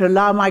to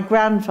allow my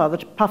grandfather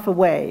to puff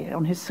away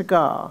on his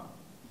cigar.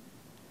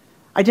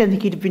 I don't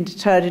think he'd have been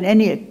deterred in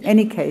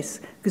any case,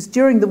 because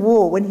during the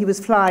war, when he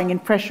was flying in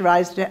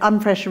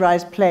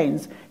unpressurized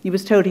planes, he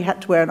was told he had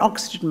to wear an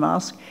oxygen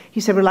mask. He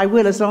said, "Well, I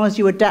will, as long as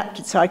you adapt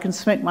it so I can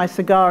smoke my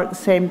cigar at the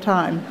same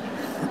time."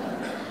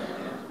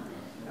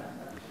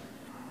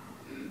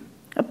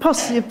 A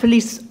posse of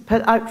police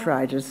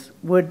outriders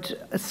would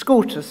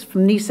escort us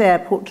from Nice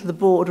airport to the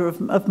border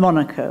of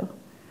Monaco,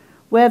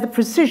 where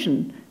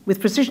with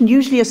precision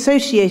usually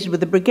associated with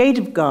the brigade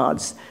of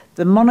guards,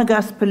 the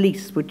Monegasque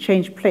police would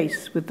change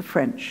place with the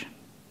French.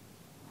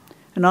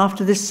 And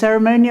after this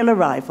ceremonial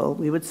arrival,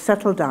 we would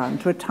settle down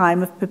to a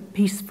time of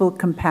peaceful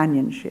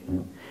companionship,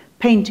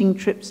 painting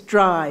trips,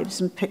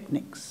 drives, and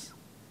picnics.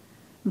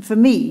 And for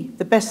me,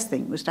 the best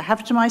thing was to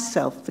have to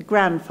myself the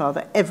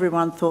grandfather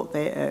everyone thought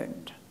they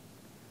owned.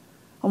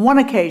 On one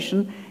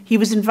occasion, he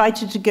was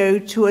invited to go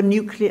to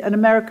an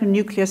American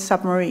nuclear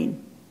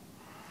submarine.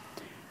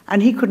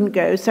 And he couldn't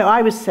go, so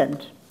I was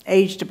sent,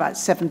 aged about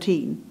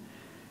 17.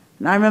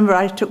 And I remember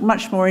I took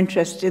much more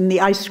interest in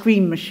the ice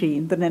cream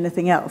machine than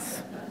anything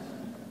else.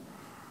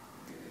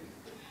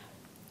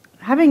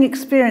 Having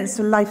experienced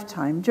a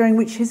lifetime during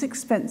which his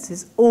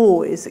expenses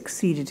always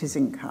exceeded his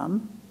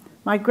income,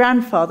 my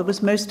grandfather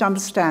was most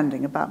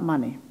understanding about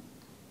money.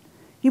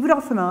 He would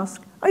often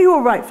ask, "Are you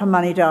all right for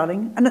money,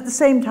 darling?" And at the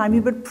same time, he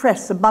would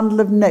press a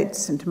bundle of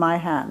notes into my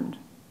hand.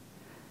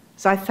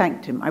 As I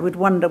thanked him, I would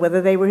wonder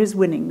whether they were his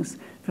winnings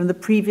from the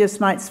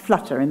previous night's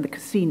flutter in the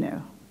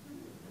casino.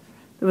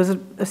 There was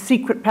a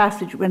secret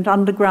passage that went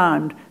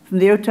underground from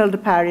the Hôtel de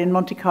Paris in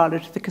Monte Carlo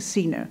to the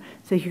casino,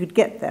 so he could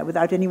get there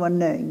without anyone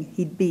knowing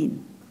he'd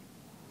been.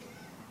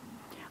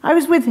 I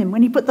was with him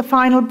when he put the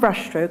final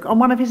brushstroke on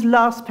one of his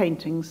last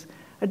paintings,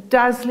 a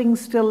dazzling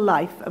still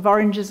life of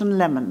oranges and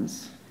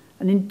lemons,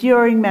 an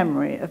enduring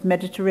memory of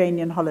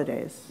Mediterranean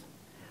holidays.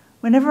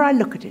 Whenever I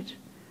look at it,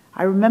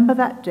 I remember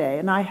that day,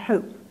 and I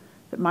hope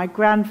that my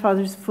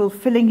grandfather is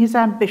fulfilling his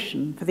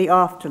ambition for the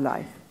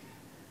afterlife,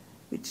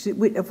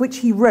 of which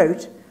he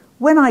wrote,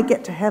 "When I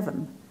get to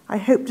heaven, I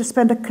hope to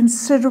spend a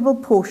considerable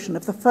portion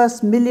of the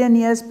first 1,000,000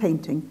 years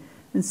painting,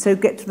 and so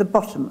get to the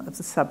bottom of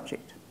the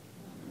subject."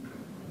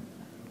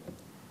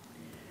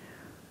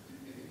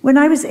 When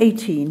I was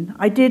 18,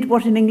 I did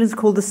what in England is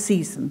called the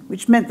season,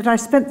 which meant that I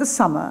spent the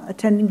summer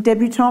attending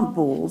debutante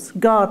balls,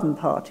 garden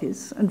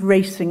parties, and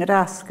racing at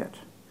Ascot.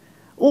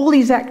 All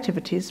these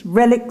activities,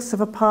 relics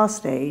of a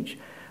past age,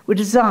 were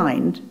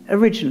designed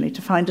originally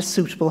to find a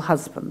suitable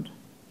husband.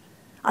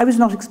 I was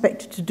not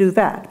expected to do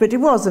that, but it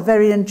was a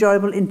very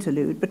enjoyable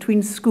interlude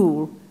between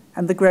school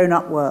and the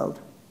grown-up world.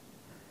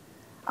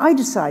 I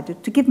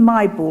decided to give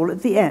my ball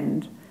at the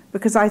end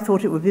because I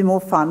thought it would be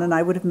more fun and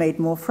I would have made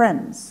more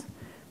friends.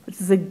 But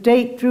as the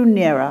date drew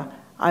nearer,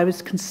 I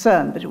was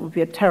concerned that it would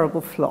be a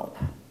terrible flop.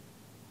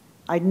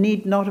 I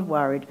need not have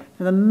worried.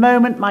 From the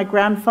moment my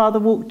grandfather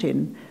walked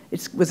in,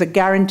 it was a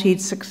guaranteed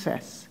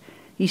success.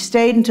 He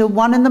stayed until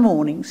 1 in the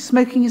morning,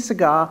 smoking his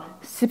cigar,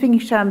 sipping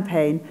his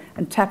champagne,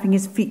 and tapping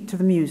his feet to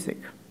the music.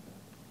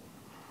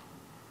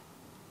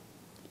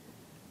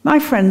 My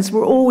friends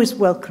were always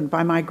welcomed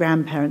by my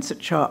grandparents at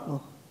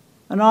Chartwell,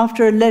 and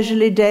after a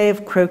leisurely day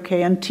of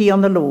croquet and tea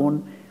on the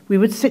lawn, we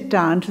would sit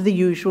down to the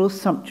usual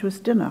sumptuous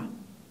dinner.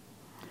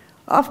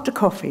 After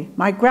coffee,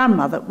 my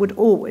grandmother would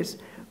always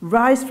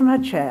rise from her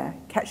chair,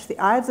 catch the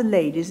eye of the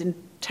ladies in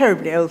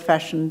terribly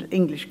old-fashioned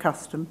English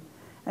custom,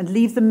 and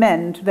leave the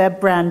men to their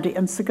brandy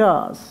and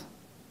cigars.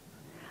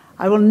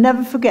 I will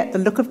never forget the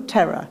look of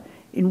terror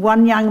in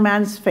one young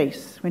man's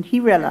face when he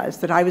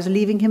realized that I was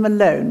leaving him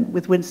alone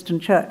with Winston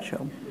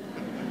Churchill.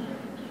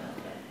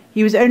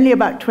 He was only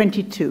about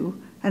 22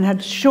 and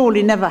had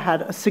surely never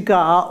had a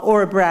cigar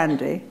or a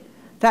brandy.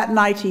 That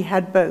night he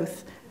had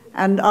both,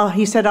 and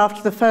he said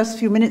after the first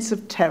few minutes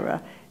of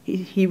terror,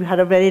 he had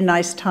a very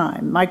nice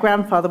time. My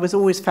grandfather was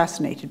always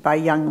fascinated by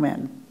young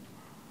men.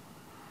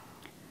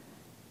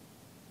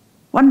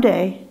 One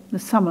day, in the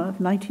summer of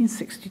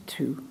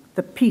 1962,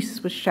 the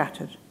peace was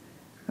shattered,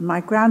 and my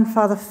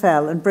grandfather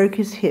fell and broke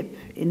his hip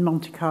in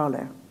Monte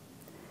Carlo.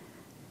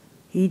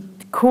 He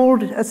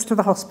called us to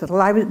the hospital.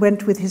 I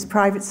went with his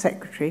private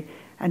secretary,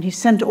 and he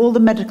sent all the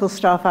medical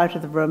staff out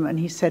of the room, and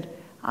he said,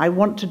 "I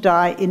want to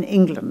die in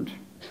England."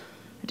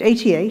 At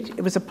 88,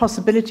 it was a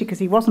possibility because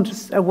he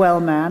wasn't a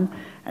well man,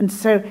 and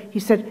so he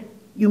said,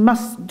 "You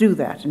must do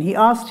that." And he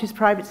asked his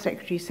private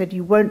secretary, he said,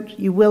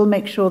 "You will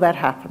make sure that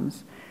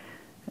happens."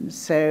 And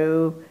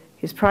so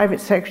his private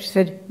secretary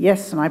said,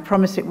 "Yes, and I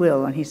promise it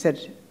will." And he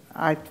said,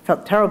 "I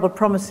felt terrible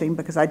promising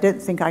because I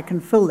don't think I can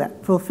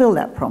fulfill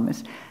that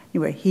promise."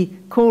 Anyway, he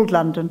called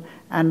London,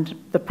 and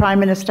the Prime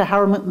Minister,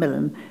 Harold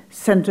Macmillan,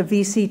 sent a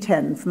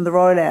VC-10 from the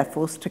Royal Air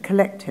Force to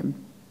collect him.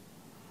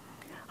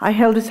 I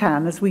held his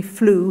hand as we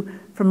flew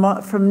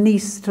from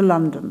Nice to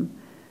London,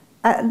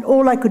 and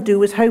all I could do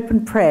was hope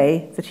and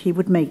pray that he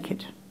would make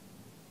it.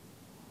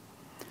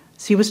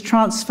 As he was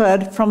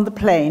transferred from the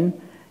plane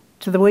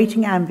to the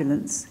waiting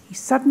ambulance, he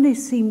suddenly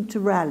seemed to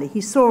rally.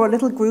 He saw a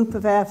little group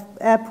of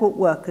airport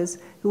workers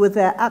who were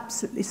there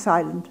absolutely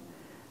silent,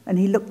 and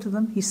he looked at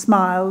them, he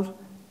smiled,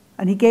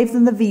 and he gave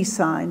them the V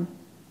sign,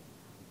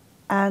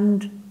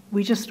 and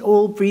we just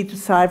all breathed a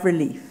sigh of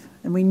relief,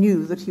 and we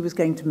knew that he was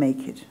going to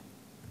make it.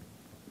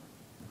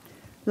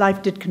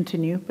 Life did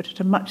continue, but at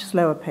a much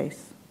slower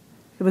pace.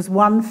 There was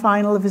one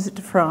final visit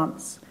to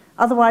France.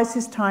 Otherwise,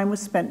 his time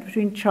was spent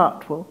between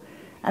Chartwell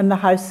and the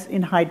house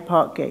in Hyde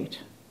Park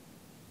Gate.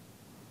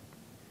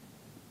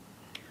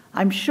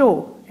 I'm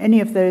sure any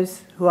of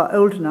those who are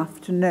old enough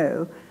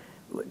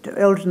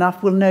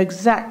will know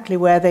exactly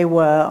where they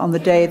were on the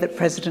day that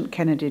President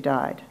Kennedy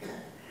died.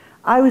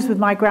 I was with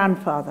my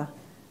grandfather,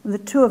 and the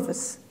two of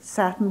us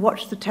sat and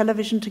watched the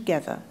television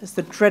together as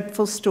the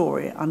dreadful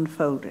story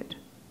unfolded.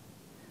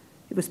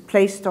 It was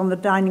placed on the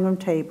dining room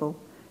table,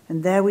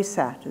 and there we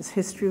sat as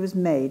history was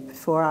made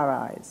before our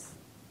eyes.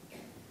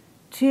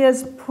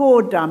 Tears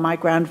poured down my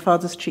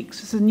grandfather's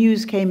cheeks as the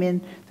news came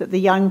in that the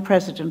young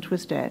president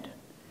was dead.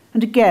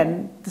 And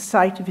again, the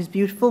sight of his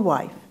beautiful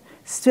wife,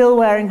 still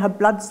wearing her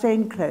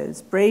blood-stained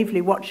clothes,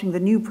 bravely watching the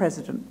new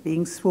president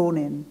being sworn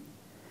in.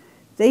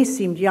 They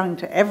seemed young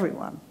to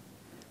everyone,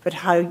 but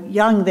how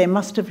young they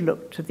must have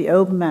looked to the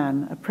old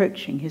man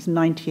approaching his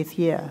 90th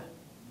year.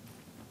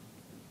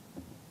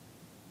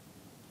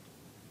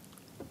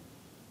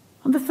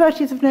 On the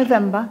 30th of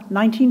November,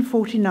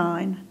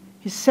 1949,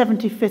 his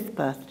 75th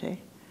birthday,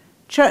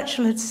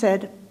 Churchill had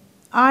said,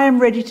 "I am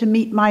ready to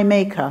meet my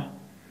Maker.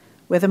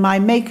 Whether my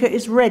Maker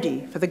is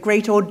ready for the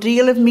great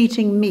ordeal of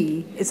meeting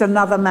me is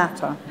another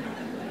matter."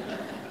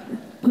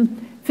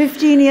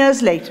 15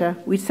 years later,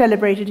 we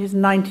celebrated his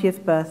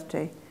 90th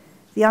birthday,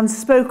 the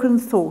unspoken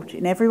thought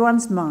in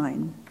everyone's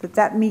mind that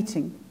that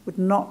meeting would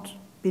not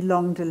be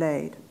long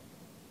delayed.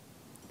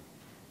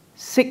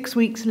 6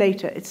 weeks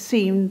later, it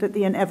seemed that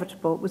the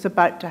inevitable was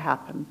about to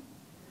happen.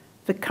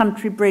 The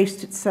country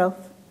braced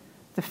itself,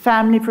 the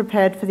family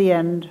prepared for the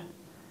end,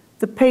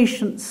 the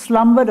patient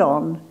slumbered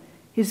on,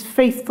 his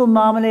faithful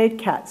marmalade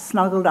cat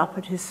snuggled up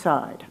at his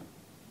side.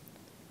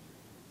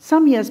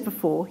 Some years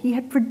before, he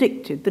had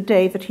predicted the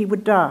day that he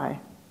would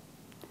die.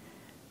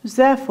 It was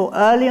therefore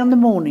early on the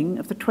morning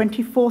of the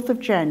 24th of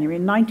January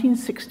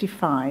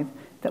 1965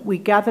 that we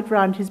gathered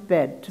round his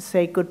bed to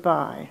say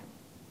goodbye.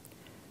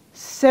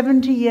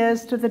 70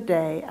 years to the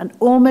day and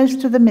almost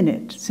to the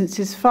minute since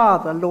his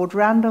father, Lord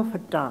Randolph,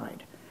 had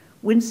died,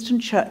 Winston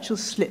Churchill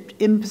slipped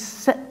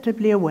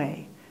imperceptibly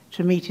away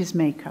to meet his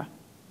Maker.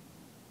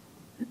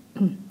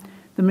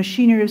 The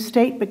machinery of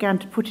state began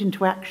to put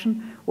into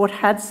action what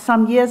had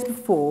some years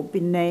before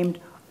been named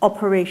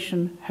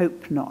Operation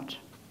Hope Not.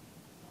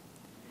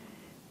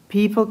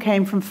 People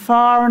came from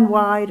far and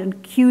wide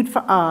and queued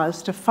for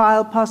hours to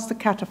file past the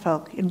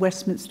catafalque in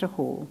Westminster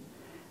Hall,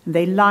 and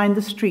they lined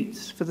the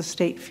streets for the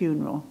state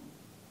funeral.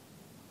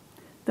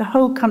 The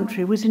whole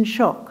country was in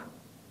shock.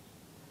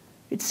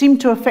 It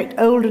seemed to affect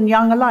old and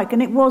young alike,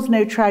 and it was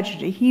no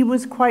tragedy. He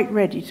was quite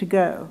ready to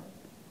go.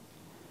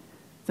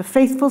 The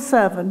faithful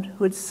servant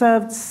who had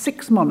served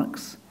 6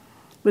 monarchs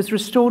was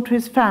restored to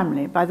his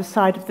family by the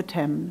side of the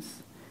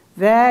Thames.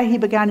 There he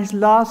began his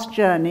last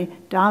journey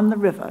down the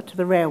river to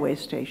the railway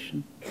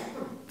station,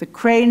 the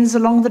cranes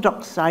along the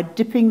dockside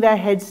dipping their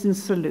heads in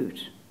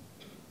salute.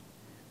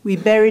 We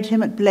buried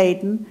him at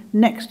Blaydon,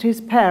 next to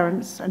his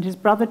parents and his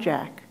brother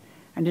Jack,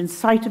 and in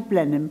sight of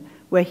Blenheim,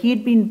 where he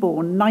had been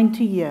born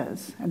 90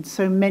 years and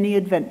so many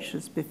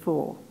adventures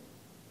before.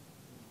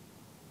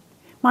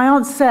 My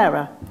Aunt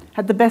Sarah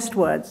had the best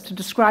words to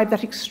describe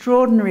that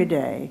extraordinary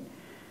day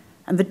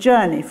and the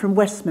journey from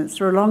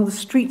Westminster along the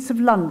streets of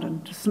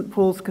London to St.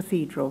 Paul's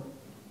Cathedral.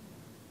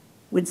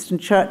 Winston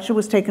Churchill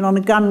was taken on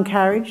a gun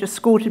carriage,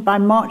 escorted by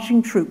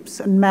marching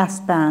troops and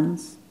massed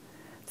bands.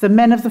 The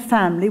men of the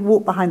family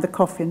walked behind the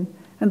coffin,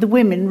 and the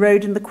women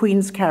rode in the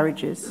Queen's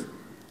carriages.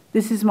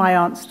 This is my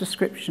aunt's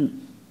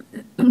description.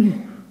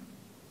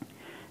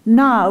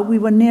 Now we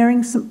were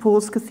nearing St.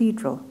 Paul's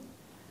Cathedral.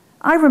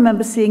 I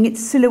remember seeing it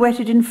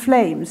silhouetted in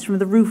flames from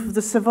the roof of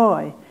the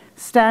Savoy,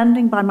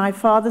 standing by my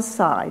father's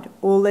side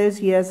all those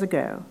years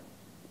ago.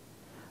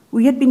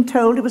 We had been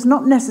told it was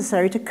not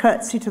necessary to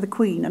curtsy to the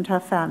Queen and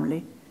her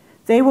family.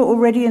 They were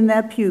already in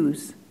their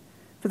pews.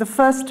 For the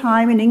first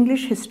time in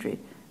English history,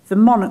 the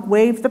monarch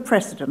waved the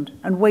precedent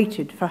and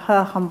waited for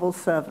her humble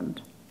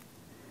servant.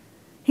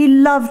 He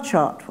loved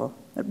Chartwell.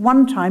 At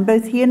one time,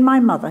 both he and my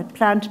mother had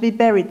planned to be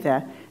buried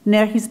there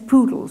near his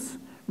poodles,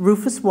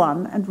 Rufus I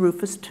and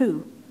Rufus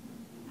II.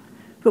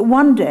 But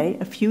one day,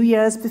 a few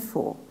years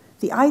before,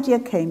 the idea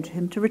came to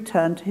him to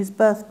return to his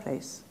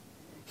birthplace.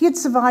 He had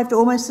survived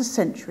almost a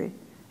century,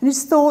 and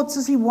his thoughts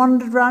as he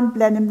wandered round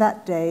Blenheim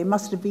that day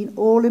must have been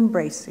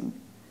all-embracing,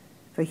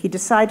 for he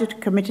decided to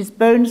commit his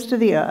bones to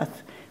the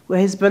earth where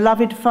his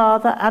beloved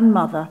father and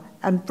mother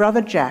and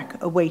brother Jack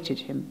awaited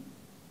him.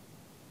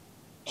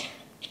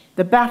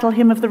 The battle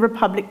hymn of the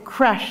Republic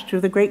crashed through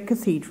the great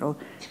cathedral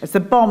as the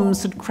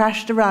bombs had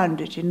crashed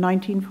around it in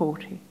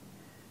 1940.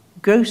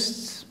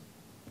 Ghosts,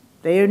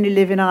 they only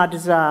live in our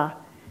desire.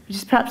 It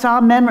is perhaps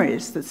our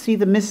memories that see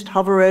the mist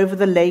hover over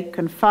the lake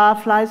and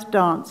fireflies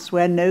dance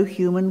where no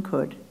human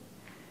could.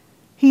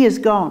 He is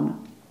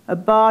gone. A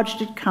barge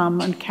did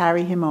come and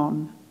carry him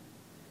on.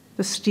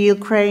 The steel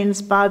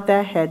cranes bowed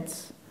their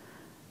heads.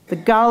 The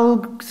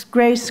gull's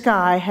grey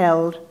sky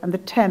held, and the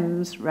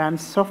Thames ran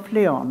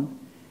softly on.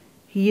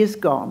 He is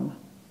gone.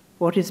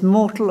 What is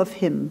mortal of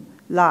him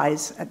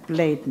lies at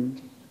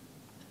Blaydon.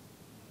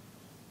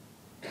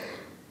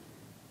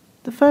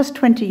 The first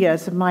 20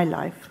 years of my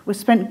life were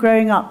spent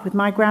growing up with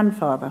my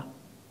grandfather.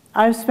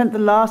 I have spent the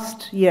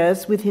last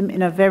years with him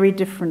in a very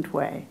different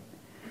way.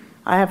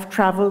 I have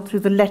travelled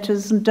through the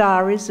letters and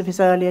diaries of his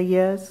earlier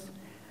years.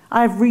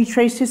 I have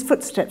retraced his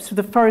footsteps through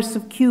the forests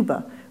of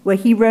Cuba, where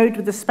he rode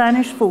with the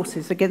Spanish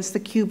forces against the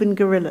Cuban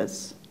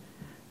guerrillas.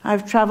 I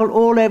have travelled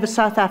all over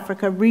South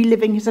Africa,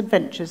 reliving his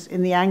adventures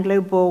in the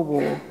Anglo-Boer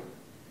War.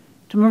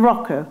 To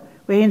Morocco,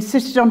 where he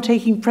insisted on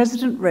taking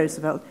President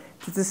Roosevelt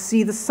to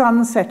see the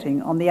sun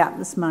setting on the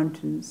Atlas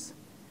Mountains,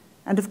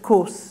 and of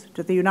course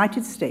to the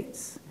United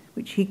States,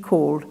 which he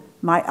called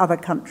my other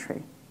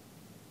country.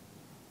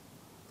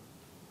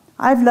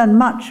 I've learned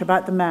much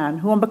about the man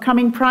who, on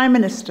becoming Prime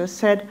Minister,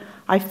 said,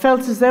 "I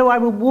felt as though I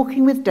were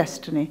walking with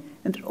destiny,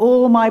 and that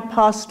all my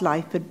past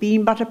life had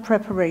been but a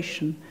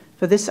preparation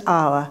for this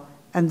hour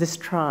and this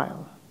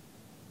trial."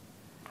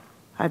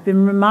 I've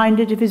been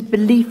reminded of his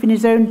belief in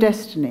his own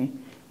destiny.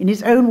 In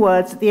his own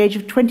words, at the age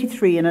of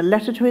 23, in a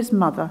letter to his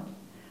mother,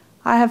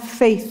 "I have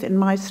faith in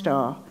my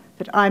star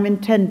that I'm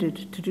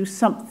intended to do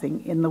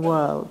something in the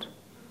world."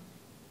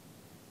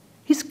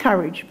 His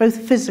courage, both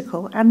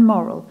physical and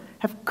moral,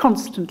 have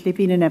constantly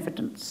been in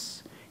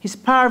evidence. His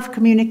power of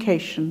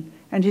communication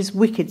and his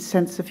wicked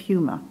sense of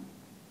humour.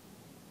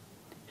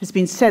 It has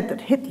been said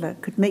that Hitler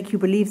could make you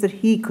believe that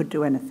he could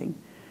do anything,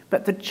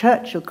 but that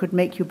Churchill could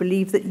make you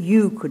believe that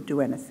you could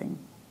do anything.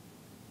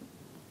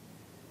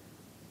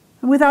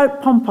 And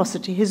without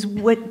pomposity, his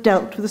wit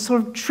dealt with a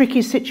sort of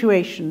tricky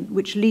situation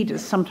which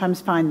leaders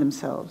sometimes find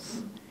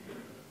themselves.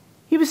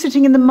 He was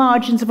sitting in the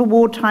margins of a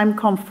wartime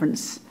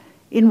conference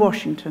in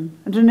Washington,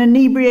 and an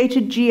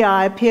inebriated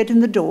GI appeared in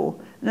the door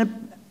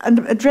and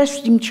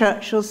addressing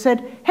Churchill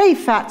said, "Hey,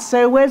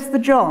 fatso, where's the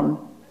John?"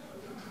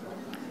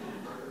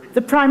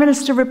 The Prime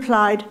Minister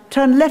replied,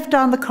 "Turn left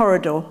down the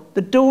corridor.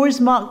 The door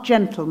is marked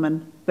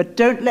gentlemen, but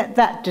don't let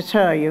that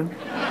deter you."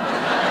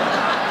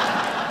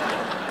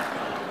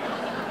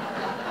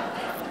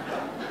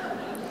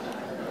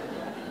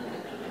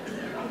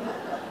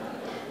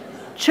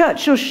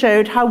 Churchill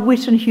showed how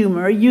wit and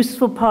humour are a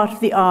useful part of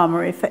the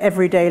armoury for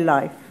everyday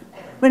life.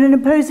 When an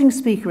opposing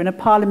speaker in a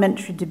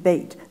parliamentary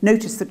debate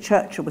noticed that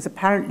Churchill was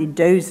apparently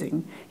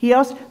dozing, he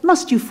asked,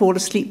 "Must you fall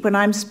asleep when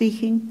I'm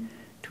speaking?"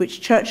 To which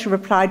Churchill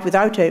replied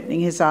without opening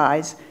his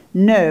eyes,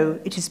 "No,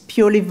 it is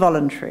purely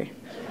voluntary."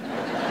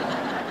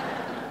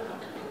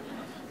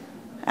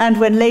 And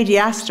when Lady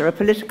Astor, a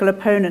political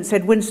opponent,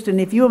 said, "Winston,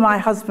 if you were my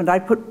husband,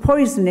 I'd put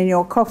poison in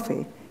your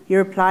coffee," he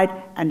replied,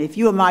 "And if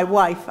you were my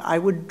wife, I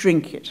would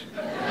drink it."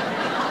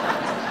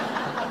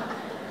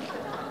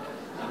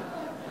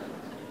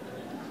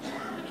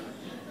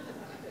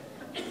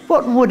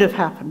 What would have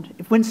happened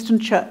if Winston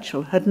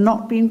Churchill had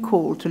not been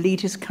called to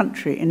lead his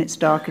country in its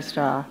darkest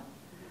hour?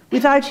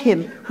 Without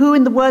him, who,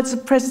 in the words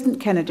of President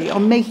Kennedy,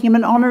 on making him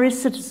an honorary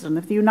citizen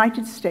of the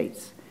United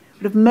States,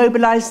 would have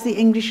mobilized the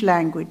English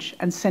language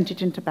and sent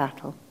it into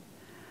battle?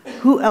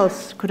 Who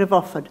else could have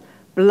offered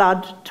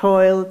blood,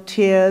 toil,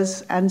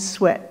 tears, and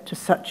sweat to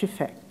such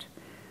effect?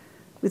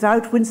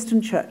 Without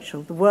Winston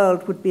Churchill, the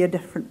world would be a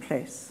different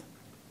place.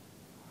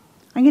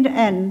 I'm going to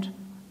end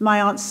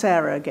my Aunt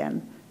Sarah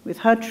again with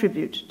her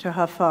tribute to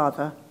her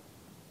father.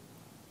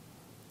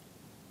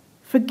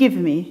 "Forgive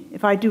me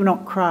if I do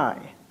not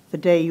cry the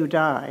day you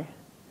die.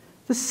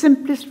 The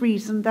simplest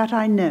reason that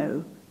I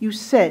know, you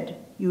said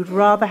you'd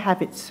rather have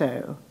it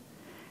so,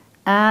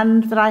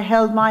 and that I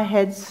held my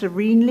head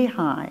serenely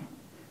high,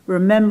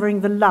 remembering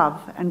the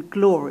love and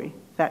glory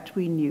that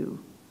we knew.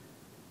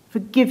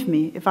 Forgive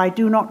me if I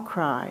do not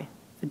cry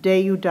the day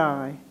you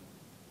die.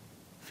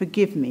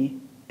 Forgive me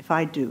if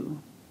I do."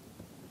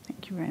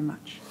 Thank you very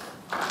much.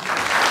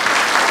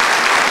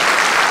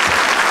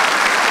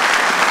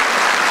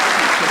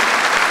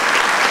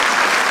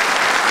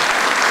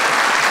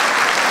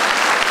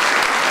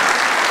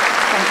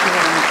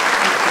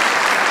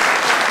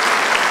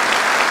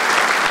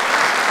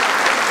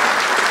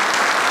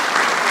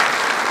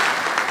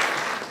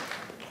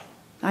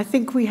 I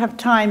think we have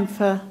time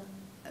for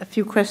a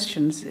few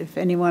questions, if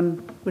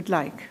anyone would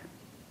like.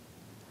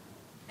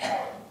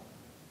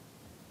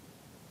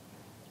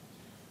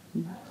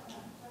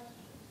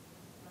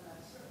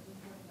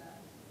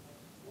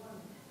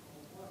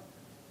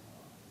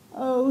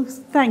 Oh,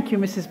 thank you,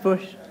 Mrs.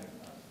 Bush.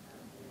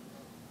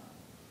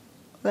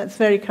 That's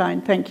very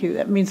kind, thank you.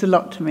 That means a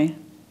lot to me.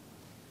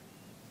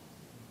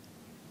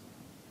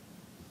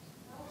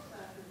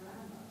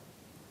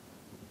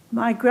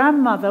 My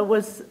grandmother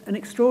was an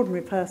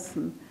extraordinary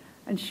person,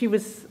 and she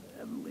was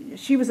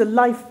a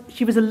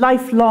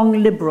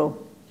lifelong liberal,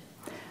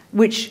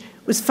 which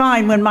was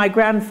fine when my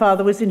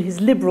grandfather was in his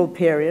liberal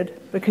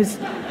period, because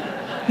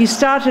he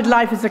started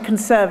life as a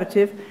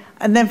conservative,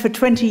 and then for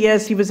 20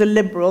 years he was a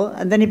liberal,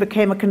 and then he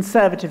became a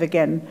conservative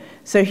again.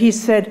 So he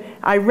said,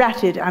 "I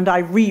ratted and I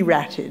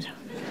re-ratted."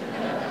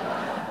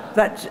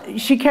 But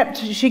she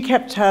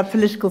kept her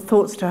political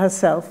thoughts to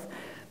herself.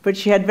 But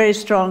she had very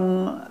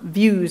strong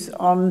views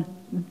on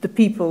the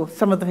people,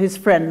 some of his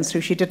friends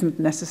who she didn't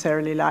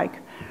necessarily like.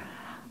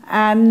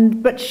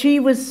 But she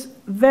was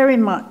very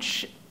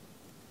much,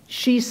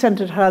 she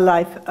centered her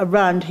life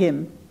around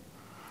him.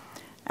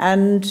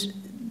 And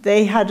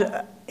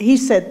he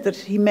said that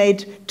he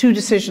made two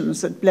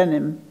decisions at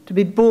Blenheim, to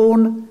be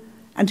born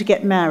and to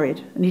get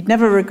married. And he'd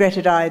never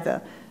regretted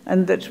either.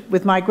 And that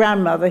with my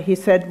grandmother, he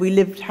said, we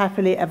lived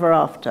happily ever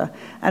after.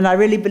 And I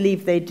really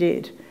believe they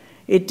did.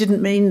 It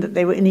didn't mean that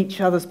they were in each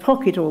other's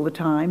pocket all the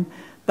time,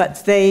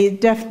 but they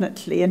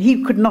definitely, and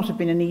he could not have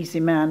been an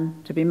easy man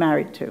to be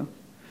married to.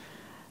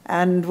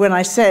 And when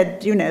I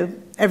said, you know,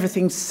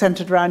 everything's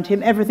centered around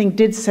him, everything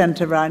did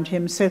center around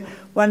him. So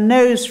one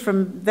knows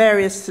from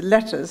various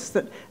letters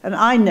that, and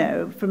I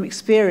know from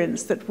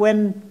experience, that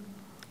when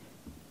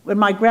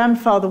my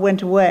grandfather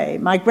went away,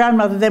 my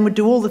grandmother then would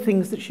do all the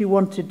things that she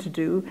wanted to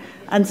do,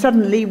 and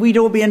suddenly we'd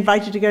all be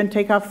invited to go and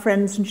take our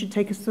friends, and she'd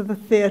take us to the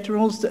theatre,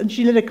 and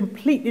she led a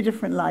completely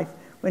different life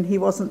when he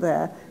wasn't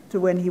there to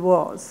when he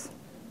was.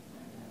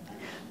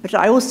 But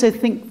I also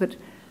think that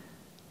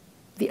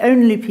the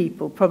only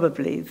people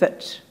probably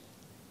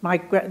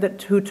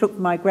who took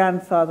my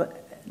grandfather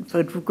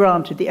for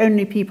granted, the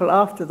only people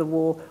after the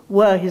war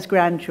were his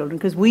grandchildren,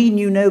 because we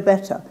knew no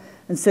better.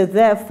 And so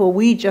therefore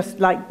we just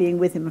liked being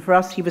with him. For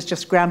us, he was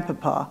just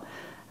grandpapa.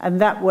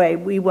 And that way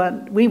we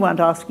weren't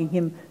asking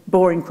him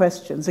boring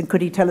questions, and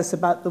could he tell us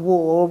about the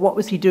war, or what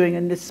was he doing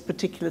in this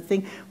particular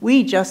thing.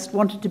 We just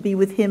wanted to be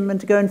with him and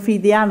to go and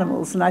feed the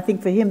animals, and I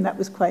think for him that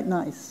was quite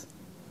nice.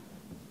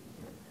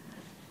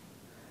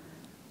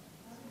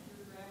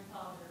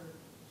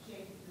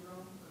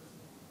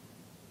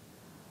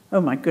 Oh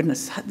my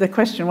goodness, the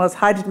question was,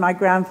 how did my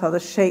grandfather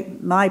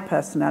shape my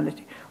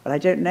personality? Well, I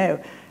don't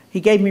know. He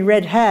gave me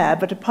red hair,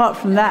 but apart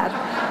from that,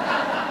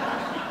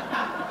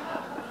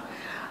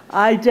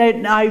 I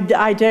don't know.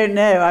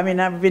 I mean,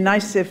 it would be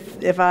nice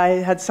if I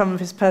had some of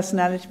his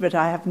personality, but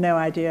I have no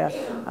idea.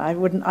 I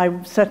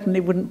certainly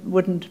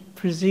wouldn't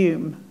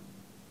presume.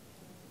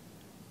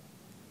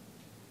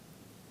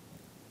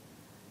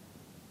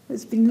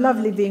 It's been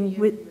lovely being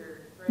with...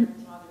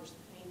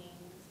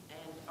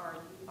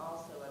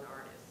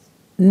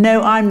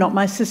 No, I'm not.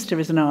 My sister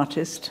is an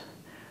artist,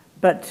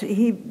 but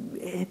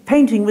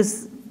painting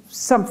was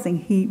something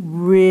he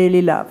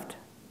really loved.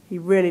 He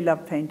really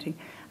loved painting,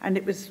 and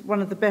it was one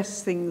of the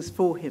best things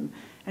for him.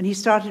 And he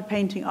started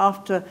painting in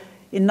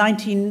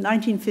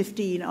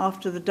 1915,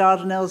 after the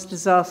Dardanelles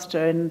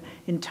disaster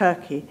in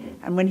Turkey,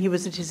 and when he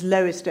was at his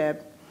lowest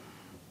ebb.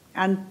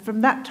 And from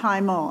that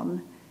time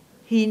on,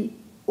 he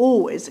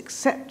always,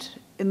 except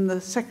in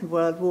the Second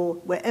World War,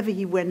 wherever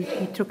he went,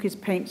 he took his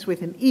paints with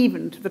him,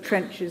 even to the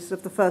trenches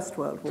of the First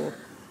World War.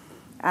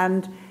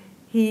 And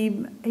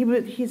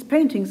his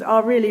paintings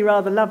are really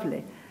rather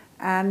lovely.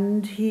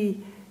 And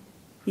he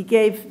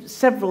gave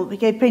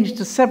paintings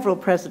to several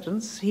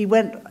presidents.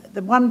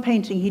 The one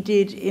painting he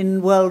did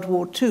in World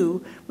War II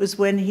was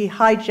when he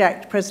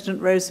hijacked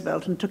President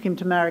Roosevelt and took him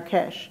to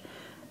Marrakesh.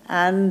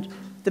 And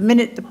the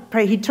minute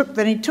he took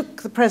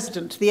the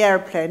president to the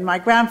airplane, my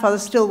grandfather,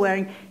 still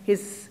wearing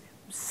his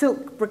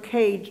silk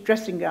brocade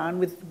dressing gown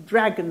with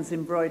dragons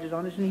embroidered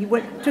on it, and he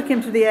took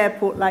him to the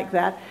airport like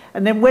that,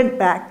 and then went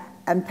back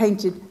and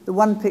painted the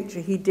one picture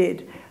he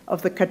did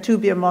of the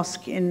Katoubia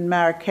Mosque in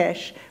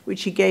Marrakesh,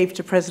 which he gave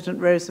to President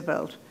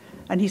Roosevelt.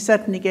 And he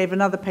certainly gave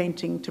another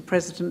painting to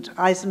President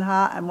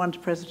Eisenhower and one to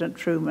President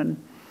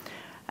Truman.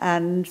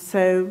 And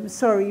so,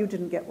 sorry, you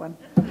didn't get one.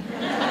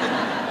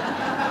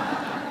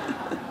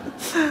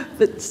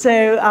 But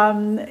so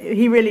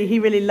he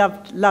really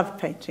loved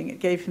painting. It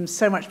gave him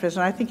so much pleasure.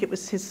 And I think it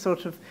was his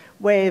sort of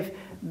way of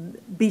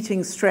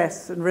beating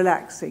stress and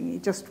relaxing. He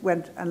just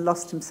went and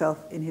lost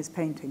himself in his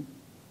painting.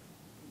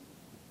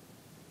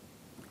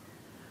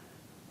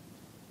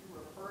 You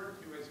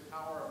referred to his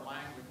power of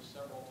language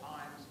several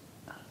times.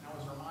 And I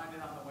was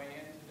reminded on the way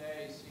in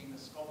today, seeing the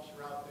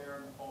sculpture out there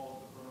in the fall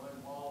of the Berlin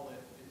Wall,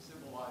 that it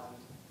symbolizes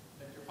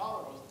that your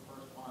father was the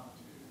first one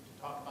to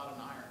talk about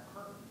an Iron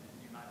Curtain in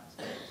the United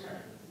States.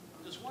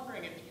 I'm just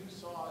wondering if you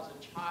saw as a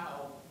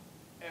child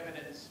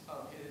evidence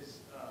of his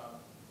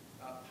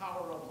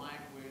power of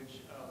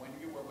language when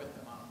you were with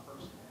him on a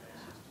personal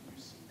basis. Did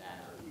you see that?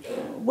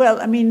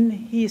 Well, I mean,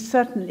 he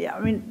certainly,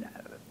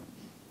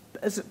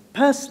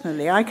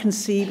 personally, I can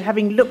see,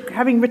 having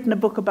written a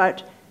book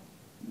about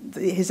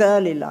his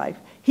early life,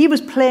 he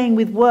was playing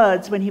with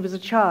words when he was a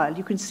child.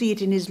 You can see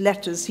it in his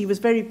letters. He was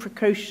very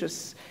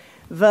precocious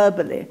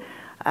verbally.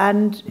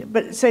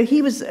 But so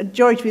he was a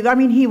joy to me. I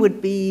mean, he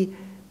would be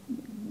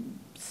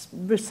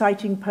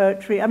reciting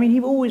poetry. I mean,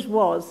 he always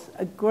was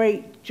a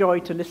great joy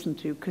to listen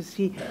to, because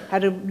he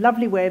had a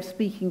lovely way of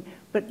speaking,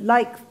 but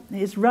like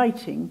his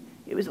writing,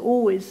 it was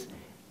always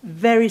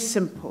very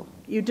simple.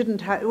 He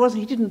didn't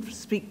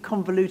speak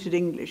convoluted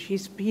English.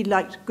 He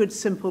liked good,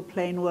 simple,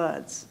 plain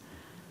words.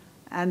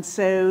 And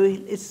so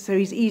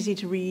he's easy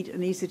to read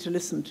and easy to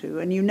listen to,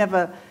 and you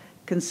never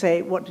can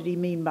say, what did he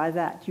mean by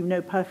that? You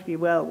know perfectly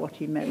well what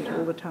he meant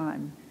all the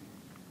time.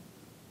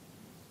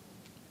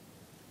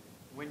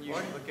 When you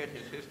look at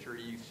his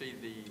history, you see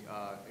the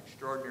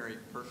extraordinary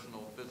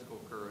personal,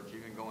 physical courage,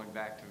 even going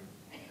back to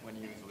when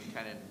he was a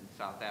lieutenant in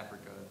South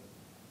Africa,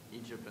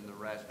 Egypt, and the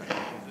rest. I mean,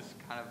 was this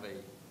kind of a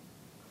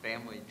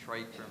family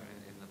trait from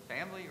in the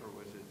family, or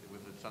was it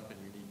something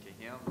unique to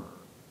him? Or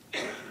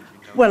did you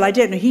know? Well, I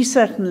don't know. He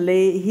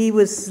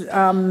was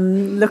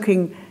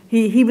looking.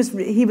 He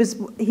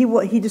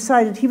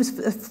decided he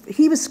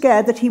was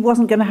scared that he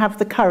wasn't going to have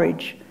the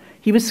courage.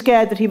 He was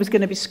scared that he was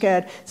going to be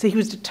scared, so he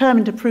was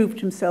determined to prove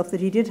to himself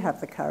that he did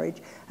have the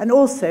courage. And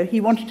also,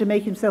 he wanted to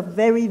make himself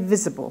very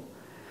visible,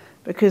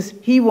 because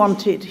he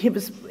wanted,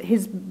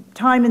 his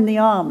time in the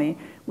army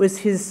was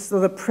his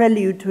sort of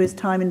prelude to his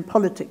time in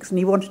politics, and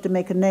he wanted to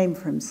make a name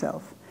for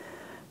himself.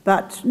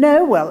 But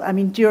no, well, I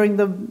mean, during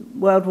the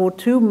World War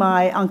II,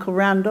 my Uncle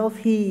Randolph,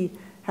 he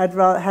had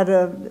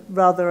a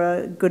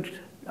rather good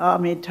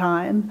army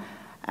time,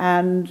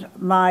 and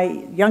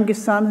my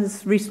youngest son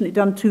has recently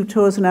done 2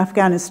 tours in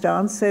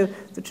Afghanistan, so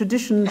the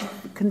tradition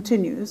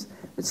continues.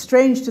 It's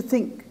strange to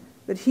think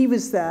that he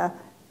was there,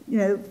 you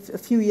know, a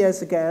few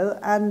years ago,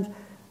 and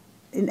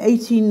in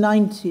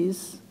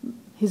 1890s,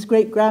 his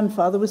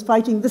great-grandfather was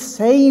fighting the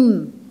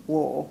same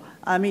war.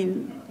 I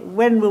mean,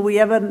 when will we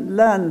ever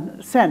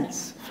learn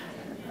sense?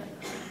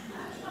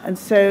 And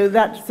so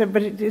that's,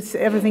 but it's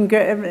everything,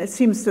 it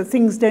seems that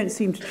things don't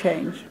seem to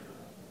change.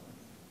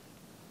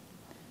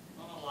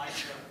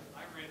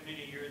 I read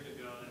many years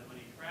ago that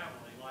when he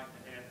traveled, he liked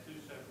to have 2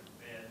 separate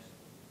beds,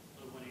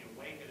 so when he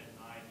awakened at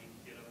night, he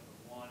could get up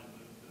from one and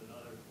move to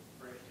another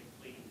freshly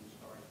cleaned and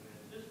starched bed.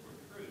 If this were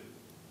true,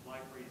 I'd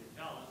like for you to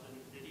tell us, and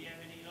did he have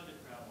any other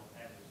travel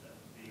habits that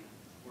would be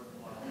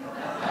worthwhile?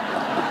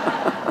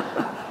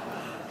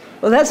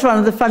 Well, that's one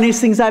of the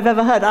funniest things I've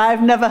ever heard. I've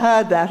never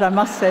heard that, I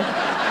must say.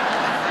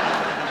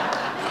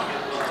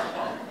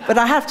 But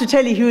I have to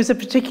tell you, he was a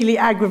particularly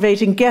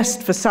aggravating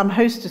guest for some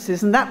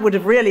hostesses, and that would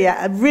have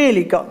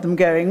really got them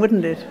going,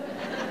 wouldn't it?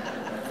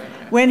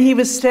 When he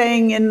was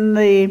staying in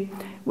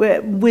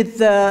with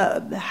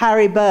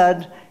Harry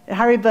Byrd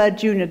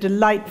Jr.,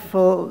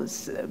 delightful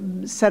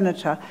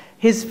senator,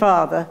 his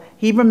father,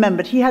 he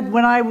remembered,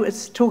 when I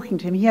was talking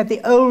to him, he had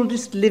the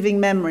oldest living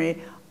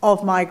memory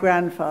of my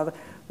grandfather.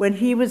 When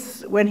he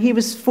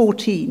was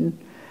 14,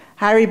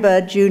 Harry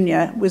Byrd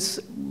Jr.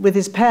 was with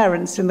his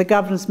parents in the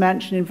governor's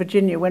mansion in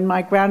Virginia when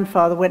my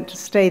grandfather went to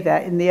stay there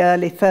in the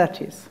early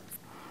 30s.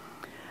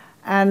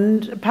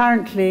 And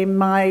apparently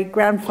my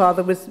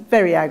grandfather was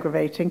very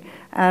aggravating,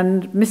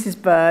 and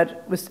Mrs. Byrd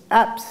was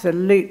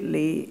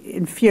absolutely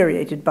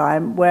infuriated by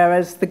him,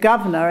 whereas the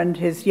governor and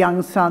his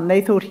young son,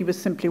 they thought he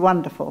was simply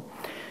wonderful.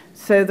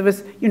 So there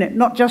was, you know,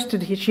 not just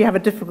did she have a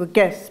difficult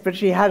guest, but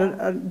she had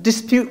a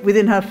dispute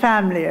within her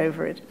family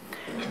over it.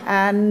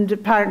 And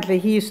apparently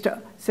he used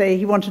to say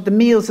he wanted the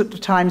meals at the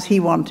times he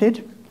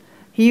wanted.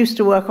 He used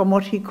to work on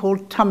what he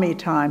called tummy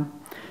time.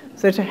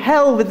 So to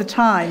hell with the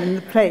time and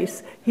the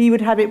place, he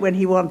would have it when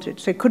he wanted.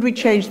 So could we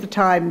change the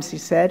times, he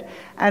said,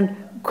 and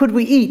could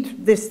we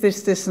eat this,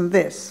 this, this, and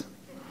this?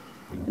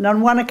 And on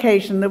one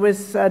occasion there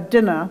was a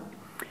dinner,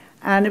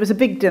 and it was a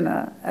big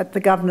dinner at the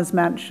governor's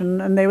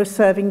mansion, and they were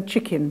serving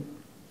chicken.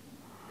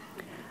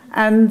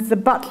 And the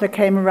butler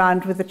came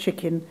around with the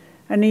chicken,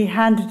 and he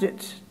handed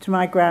it to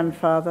my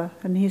grandfather,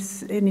 and he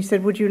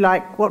said, "Would you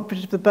like, what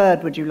bit of the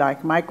bird would you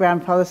like?" My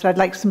grandfather said, "I'd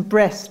like some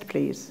breast,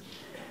 please."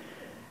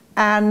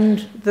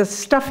 And the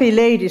stuffy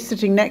lady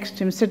sitting next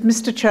to him said,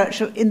 "Mr.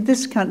 Churchill, in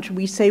this country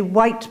we say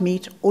white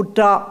meat or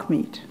dark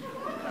meat."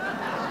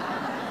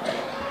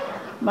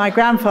 My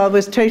grandfather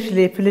was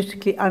totally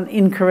politically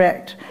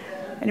incorrect.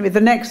 Anyway,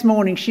 the next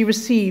morning she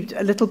received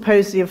a little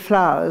posy of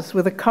flowers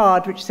with a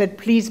card which said,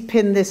 "Please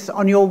pin this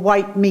on your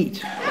white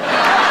meat."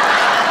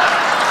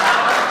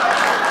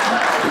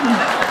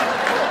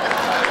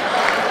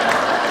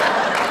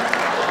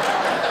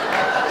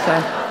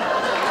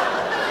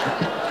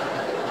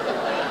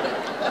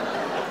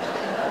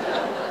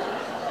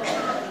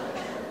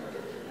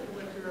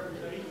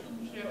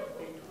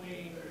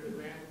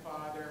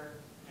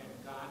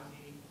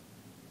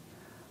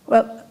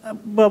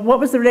 Well, what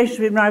was the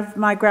relationship between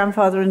my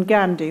grandfather and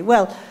Gandhi?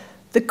 Well,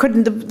 there could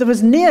have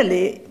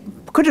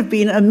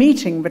been a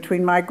meeting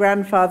between my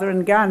grandfather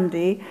and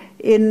Gandhi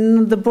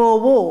in the Boer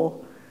War,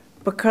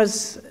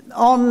 because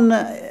on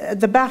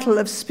the Battle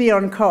of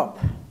Spion Kop,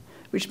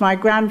 which my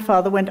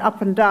grandfather went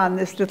up and down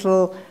this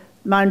little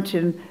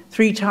mountain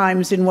 3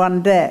 times in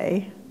one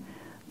day,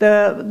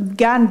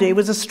 Gandhi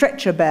was a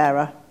stretcher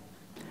bearer,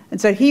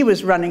 and so he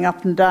was running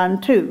up and down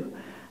too,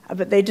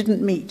 but they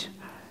didn't meet.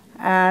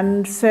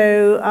 And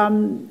so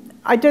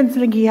I don't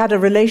think he had a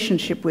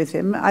relationship with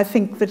him. I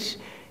think that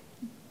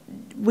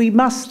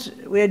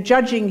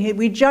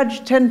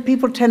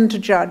people tend to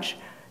judge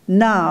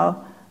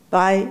now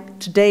by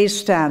today's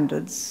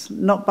standards,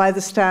 not by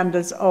the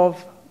standards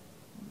of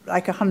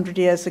like 100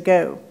 years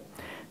ago.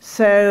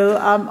 So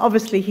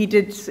obviously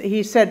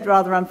he said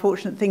rather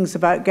unfortunate things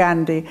about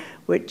Gandhi,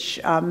 which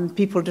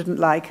people didn't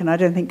like, and I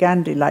don't think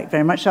Gandhi liked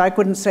very much. So I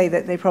couldn't say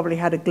that they probably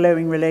had a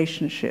glowing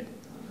relationship.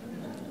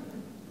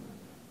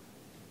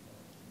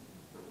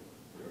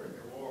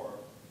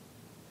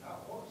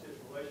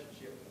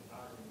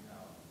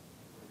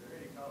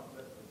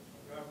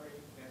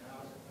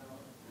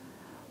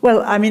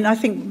 Well, I mean, I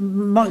think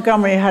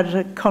Montgomery had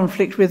a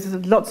conflict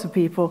with lots of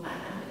people.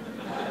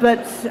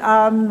 But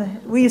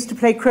we used to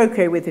play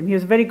croquet with him. He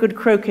was a very good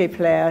croquet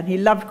player, and he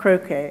loved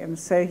croquet. And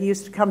so he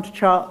used to come to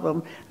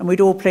Chartwell, and we'd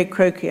all play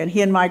croquet. And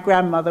he and my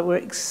grandmother were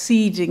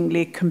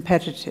exceedingly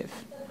competitive.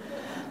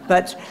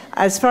 But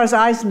as far as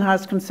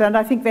Eisenhower's concerned,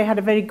 I think they had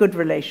a very good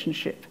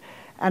relationship.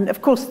 And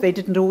of course, they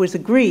didn't always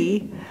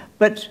agree.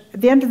 But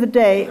at the end of the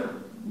day,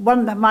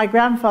 my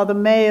grandfather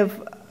may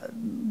have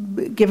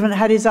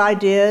had his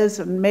ideas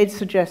and made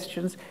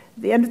suggestions.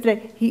 At the end of the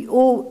day,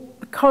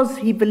 because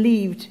he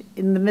believed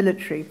in the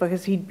military,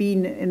 because he'd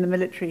been in the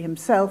military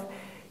himself,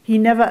 he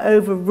never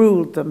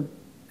overruled them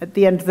at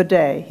the end of the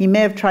day. He may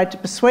have tried to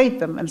persuade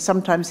them, and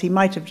sometimes he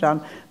might have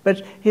done,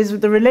 but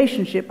the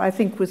relationship, I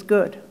think, was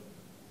good.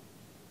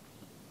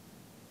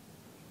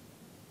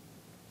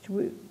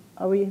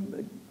 Are we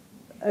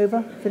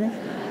over? Finished?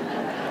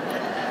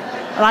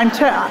 And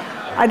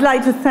I'd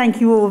like to thank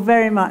you all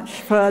very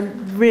much for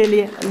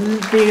really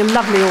being a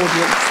lovely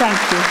audience. Thank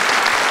you.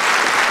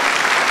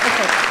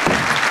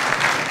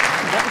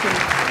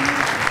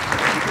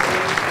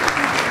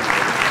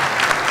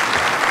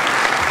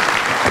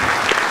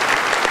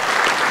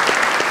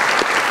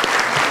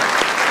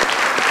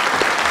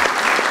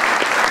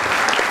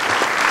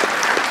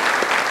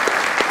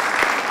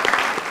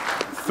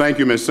 Thank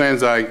you, Ms.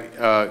 Sands.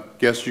 I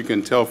guess you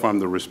can tell from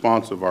the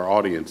response of our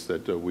audience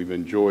that we've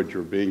enjoyed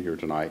your being here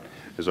tonight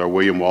as our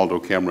William Waldo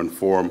Cameron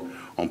Forum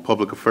on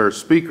Public Affairs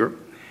speaker.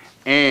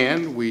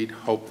 And we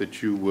hope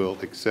that you will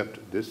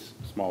accept this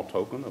small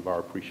token of our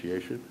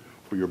appreciation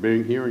for your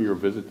being here and your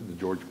visit to the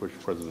George Bush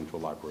Presidential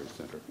Library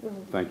Center.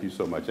 Thank you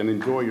so much, and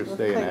enjoy your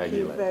stay in Aguilera. Thank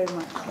you very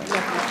much.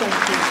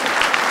 Thank you.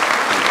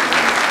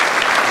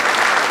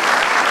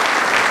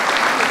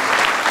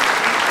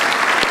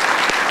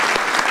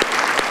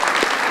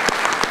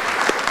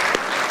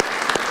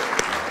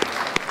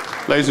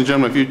 Ladies and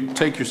gentlemen, if you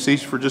take your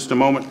seats for just a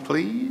moment,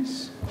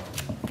 please,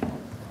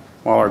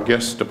 while our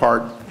guests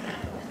depart,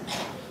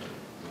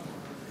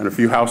 and a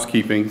few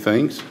housekeeping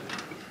things.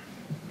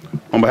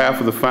 On behalf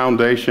of the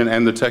Foundation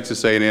and the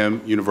Texas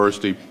A&M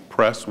University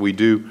Press, we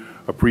do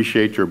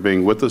appreciate your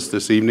being with us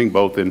this evening,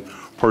 both in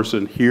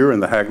person here in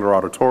the Hagler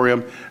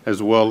Auditorium,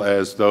 as well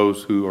as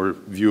those who are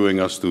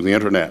viewing us through the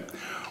internet.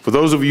 For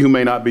those of you who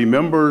may not be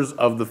members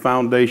of the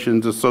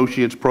Foundation's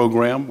Associates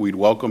Program, we'd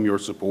welcome your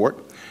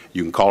support.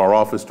 You can call our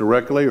office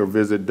directly or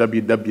visit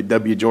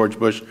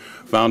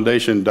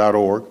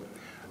www.georgebushfoundation.org.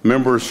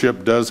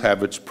 Membership does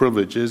have its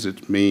privileges.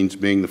 It means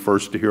being the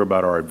first to hear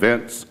about our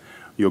events.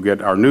 You'll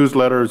get our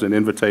newsletters and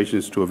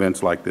invitations to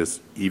events like this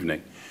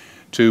evening.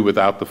 Two,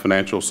 without the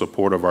financial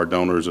support of our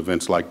donors,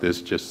 events like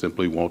this just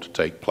simply won't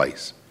take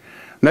place.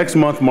 Next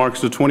month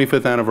marks the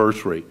 25th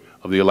anniversary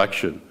of the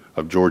election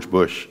of George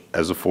Bush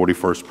as the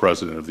 41st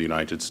President of the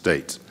United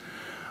States.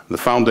 The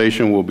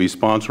Foundation will be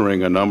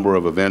sponsoring a number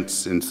of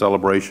events in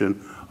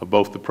celebration of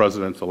both the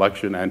President's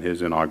election and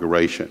his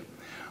inauguration.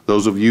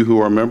 Those of you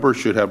who are members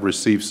should have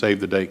received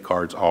save-the-date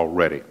cards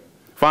already.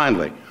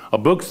 Finally, a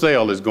book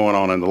sale is going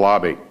on in the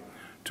lobby.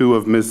 Two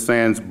of Ms.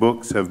 Sands'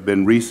 books have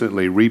been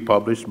recently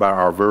republished by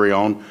our very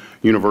own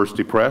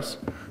University Press.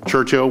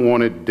 Churchill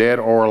Wanted Dead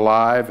or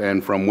Alive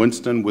and From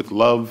Winston with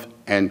Love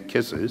and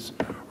Kisses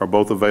are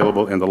both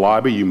available in the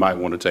lobby. You might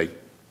want to take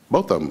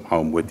both of them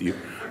home with you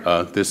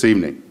this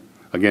evening.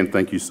 Again,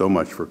 thank you so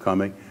much for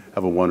coming.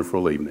 Have a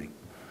wonderful evening.